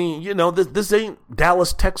 I mean, you know, this ain't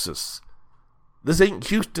Dallas, Texas. This ain't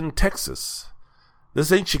Houston, Texas.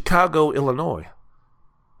 This ain't Chicago, Illinois.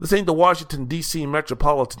 This ain't the Washington, D.C.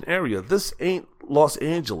 metropolitan area. This ain't Los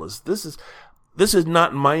Angeles. This is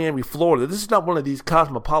not Miami, Florida. This is not one of these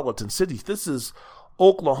cosmopolitan cities. This is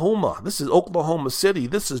Oklahoma. This is Oklahoma City.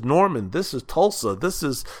 This is Norman. This is Tulsa. This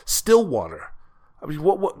is Stillwater. I mean,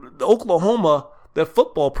 what the Oklahoma, that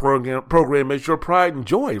football program is your pride and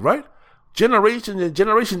joy, right? Generation and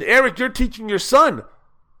generation. Eric, you're teaching your son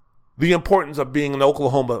the importance of being an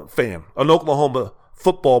Oklahoma fan, an Oklahoma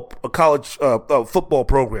college football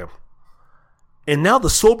program. And now the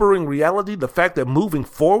sobering reality, the fact that moving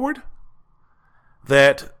forward,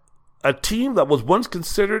 that a team that was once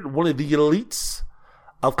considered one of the elites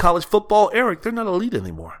of college football, Eric, they're not elite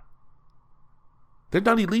anymore. They're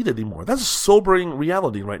not elite anymore. That's a sobering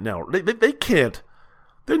reality right now. They can't.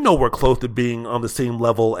 They're nowhere close to being on the same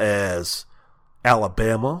level as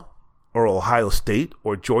Alabama or Ohio State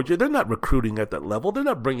or Georgia. They're not recruiting at that level. They're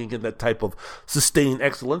not bringing in that type of sustained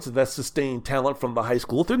excellence and that sustained talent from the high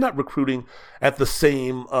school. They're not recruiting at the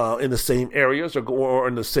same in the same areas or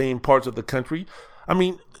in the same parts of the country. I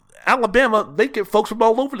mean, Alabama, they get folks from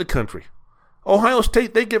all over the country. Ohio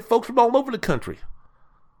State, they get folks from all over the country.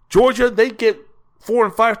 Georgia, they get 4-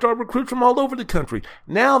 and 5-star recruits from all over the country.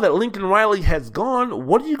 Now that Lincoln Riley has gone,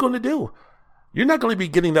 what are you going to do? You're not going to be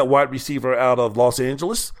getting that wide receiver out of Los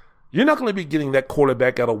Angeles. You're not going to be getting that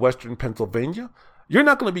quarterback out of Western Pennsylvania. You're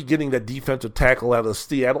not going to be getting that defensive tackle out of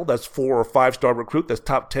Seattle that's 4- or 5-star recruit that's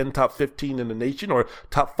top 10, top 15 in the nation or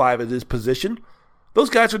top 5 at his position. Those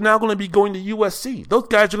guys are now going to be going to USC. Those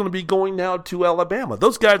guys are going to be going now to Alabama.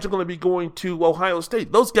 Those guys are going to be going to Ohio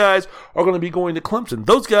State. Those guys are going to be going to Clemson.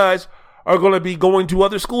 Those guys are going to be going to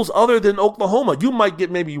other schools other than Oklahoma. You might get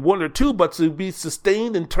maybe 1 or 2, but to be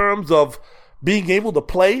sustained in terms of being able to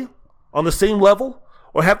play on the same level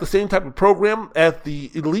or have the same type of program as the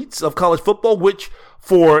elites of college football, which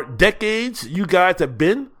for decades you guys have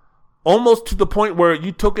been, almost to the point where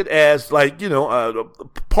you took it as like,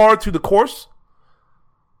 par to the course.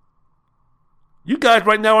 You guys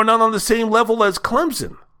right now are not on the same level as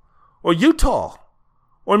Clemson or Utah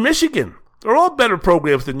or Michigan. They're all better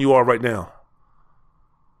programs than you are right now,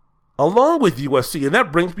 along with USC. And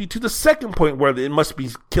that brings me to the second point where it must be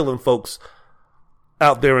killing folks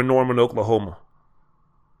out there in Norman, Oklahoma.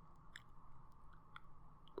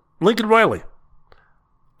 Lincoln Riley.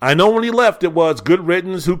 I know when he left, it was good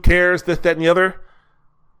riddance, who cares, this, that, and the other.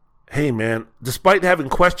 Hey, man, despite having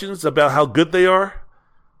questions about how good they are,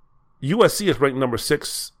 USC is ranked number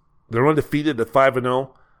 6. They're undefeated at 5-0,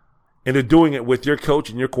 and they're doing it with your coach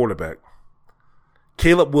and your quarterback.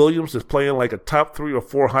 Caleb Williams is playing like a top 3 or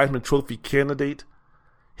 4 Heisman Trophy candidate.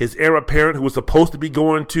 His heir apparent, who was supposed to be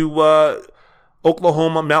going to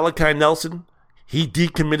Oklahoma, Malachi Nelson, he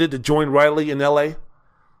decommitted to join Riley in L.A.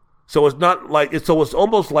 So it's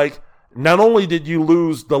almost like not only did you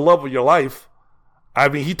lose the love of your life, I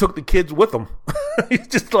mean, he took the kids with him. He's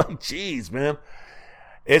just like, geez, man.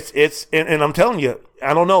 And I'm telling you,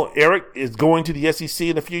 I don't know. Eric is going to the SEC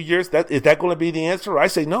in a few years. Is that going to be the answer? I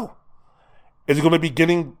say no. Is it going to be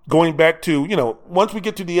going back to, once we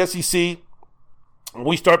get to the SEC,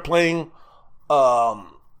 we start playing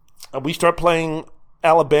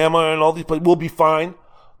Alabama and all these places, we'll be fine.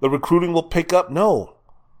 The recruiting will pick up. No.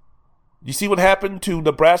 You see what happened to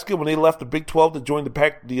Nebraska when they left the Big 12 to join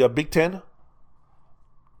the Big 10?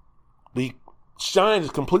 The shine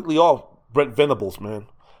is completely off Brent Venables, man.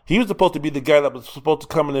 He was supposed to be the guy that was supposed to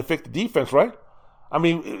come in and fix the defense, right? I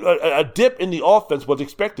mean, a dip in the offense was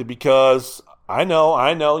expected because I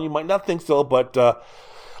know, you might not think so, but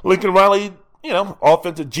Lincoln Riley,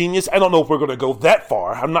 offensive genius. I don't know if we're going to go that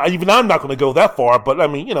far. I'm not going to go that far, but I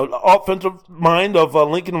mean, the offensive mind of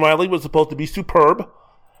Lincoln Riley was supposed to be superb.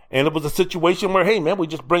 And it was a situation where, hey, man, we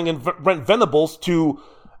just bring in Brent Venables to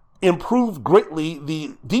improve greatly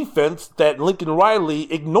the defense that Lincoln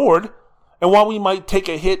Riley ignored. And while we might take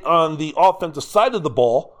a hit on the offensive side of the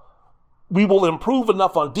ball, we will improve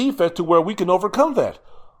enough on defense to where we can overcome that.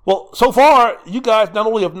 Well, so far, you guys not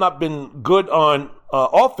only have not been good on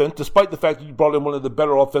offense, despite the fact that you brought in one of the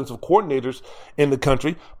better offensive coordinators in the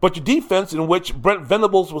country, but your defense, in which Brent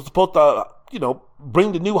Venables was supposed to,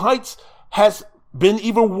 bring to new heights, has been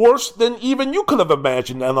even worse than even you could have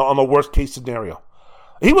imagined on a worst-case scenario.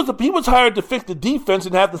 He was hired to fix the defense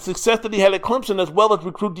and have the success that he had at Clemson, as well as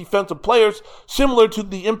recruit defensive players similar to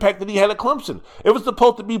the impact that he had at Clemson. It was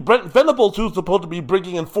supposed to be Brent Venables who was supposed to be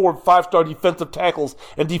bringing in 4 and 5-star defensive tackles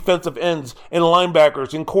and defensive ends and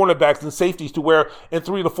linebackers and cornerbacks and safeties to where in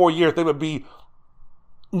 3 to 4 years they would be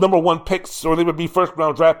number 1 picks or they would be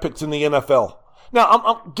first-round draft picks in the NFL. Now,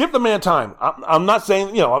 I'm give the man time. I'm not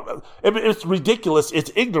saying, it's ridiculous.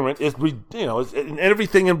 It's ignorant. It's and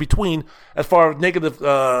everything in between as far as negative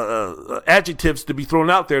adjectives to be thrown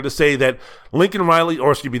out there to say that Lincoln Riley,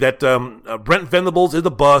 that Brent Venables is a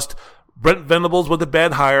bust. Brent Venables was a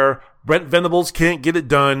bad hire. Brent Venables can't get it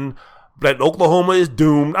done. That Oklahoma is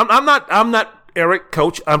doomed. I'm not Eric,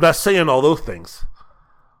 coach. I'm not saying all those things.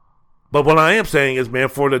 But what I am saying is, man,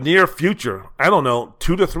 for the near future, I don't know,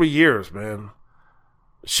 2 to 3 years, man.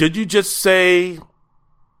 Should you just say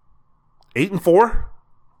 8-4,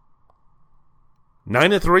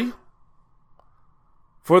 9-3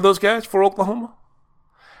 for those guys, for Oklahoma?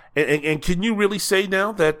 And can you really say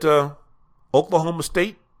now that Oklahoma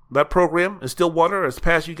State, that program in Stillwater, has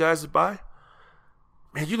passed you guys by?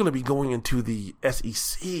 Man, you're going to be going into the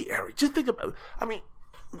SEC area. Just think about,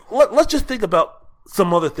 let's just think about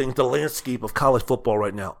some other things, the landscape of college football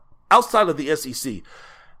right now. Outside of the SEC,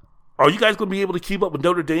 are you guys going to be able to keep up with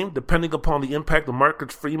Notre Dame, depending upon the impact that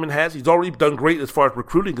Marcus Freeman has? He's already done great as far as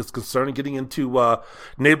recruiting is concerned, and getting into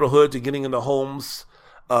neighborhoods and getting into homes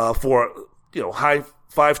for high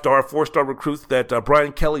 5-star, 4-star recruits that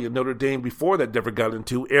Brian Kelly and Notre Dame before that never got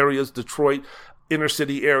into areas, Detroit, inner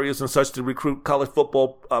city areas and such, to recruit college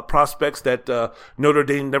football prospects that Notre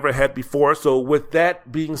Dame never had before. So with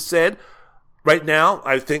that being said, right now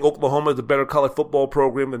I think Oklahoma is a better college football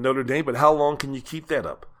program than Notre Dame, but how long can you keep that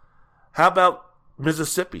up? How about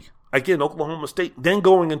Mississippi? Again, Oklahoma State. Then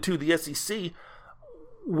going into the SEC,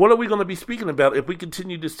 what are we going to be speaking about if we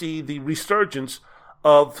continue to see the resurgence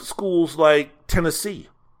of schools like Tennessee?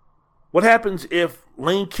 What happens if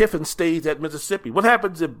Lane Kiffin stays at Mississippi? What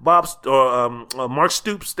happens if Mark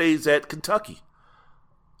Stoops stays at Kentucky?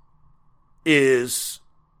 Is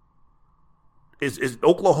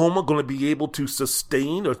Oklahoma going to be able to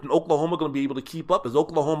sustain, or is Oklahoma going to be able to keep up? Is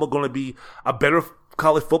Oklahoma going to be a better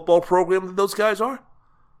college football program than those guys are?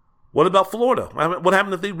 What about Florida? What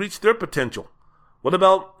happened if they reach their potential? What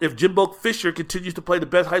about if Jimbo Fisher continues to play the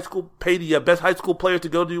best high school player to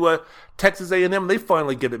go to Texas A&M, and they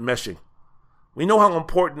finally get it meshing? We know how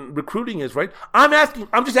important recruiting is, right? I'm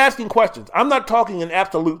just asking questions. I'm not talking in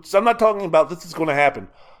absolutes. I'm not talking about this is going to happen.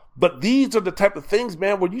 But these are the type of things,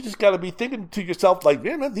 man, where you just got to be thinking to yourself, like,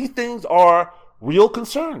 man, these things are real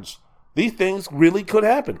concerns. These things really could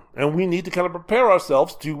happen. And we need to kind of prepare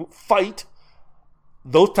ourselves to fight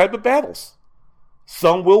those type of battles.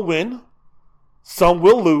 Some will win. Some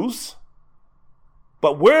will lose.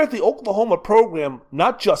 But where is the Oklahoma program,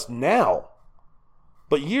 not just now,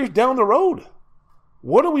 but years down the road?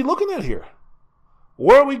 What are we looking at here?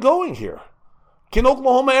 Where are we going here? Can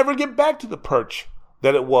Oklahoma ever get back to the perch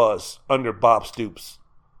that it was under Bob Stoops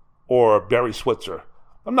or Barry Switzer?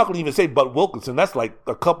 I'm not going to even say Bud Wilkinson. That's like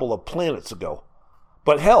a couple of planets ago.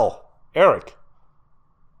 But hell, Eric,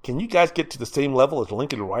 can you guys get to the same level as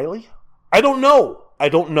Lincoln Riley? I don't know.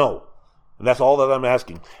 And that's all that I'm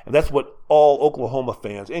asking. And that's what all Oklahoma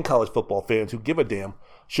fans and college football fans who give a damn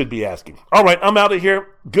should be asking. All right, I'm out of here.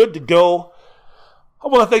 Good to go. I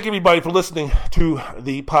want to thank everybody for listening to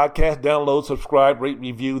the podcast. Download, subscribe, rate,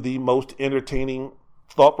 review the most entertaining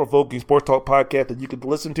thought-provoking sports talk podcast that you can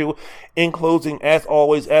listen to. In closing, as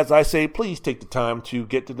always, as I say, please take the time to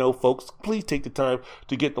get to know folks. Please take the time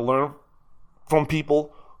to get to learn from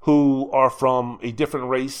people who are from a different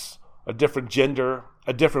race, a different gender,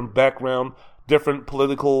 a different background, different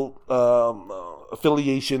political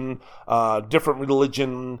affiliation, different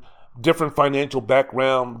religion, different financial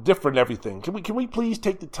background, different everything. Can we please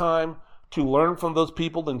take the time to learn from those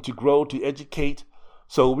people and to grow, to educate,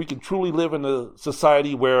 so we can truly live in a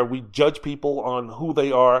society where we judge people on who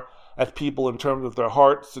they are as people in terms of their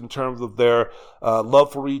hearts, in terms of their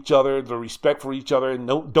love for each other, their respect for each other, and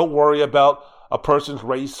don't worry about a person's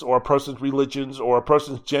race or a person's religions or a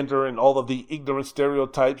person's gender and all of the ignorant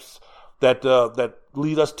stereotypes that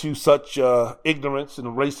lead us to such ignorance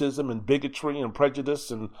and racism and bigotry and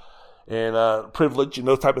prejudice and privilege and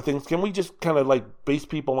those type of things. Can we just kind of like base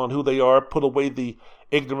people on who they are, put away the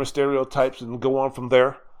ignorant stereotypes and go on from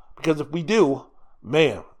there? Because if we do,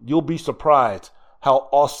 man, you'll be surprised how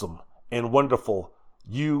awesome and wonderful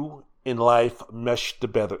you in life mesh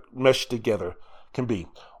together can be.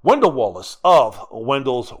 Wendell Wallace of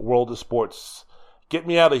Wendell's World of Sports. Get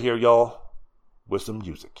me out of here, y'all, with some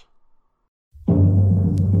music.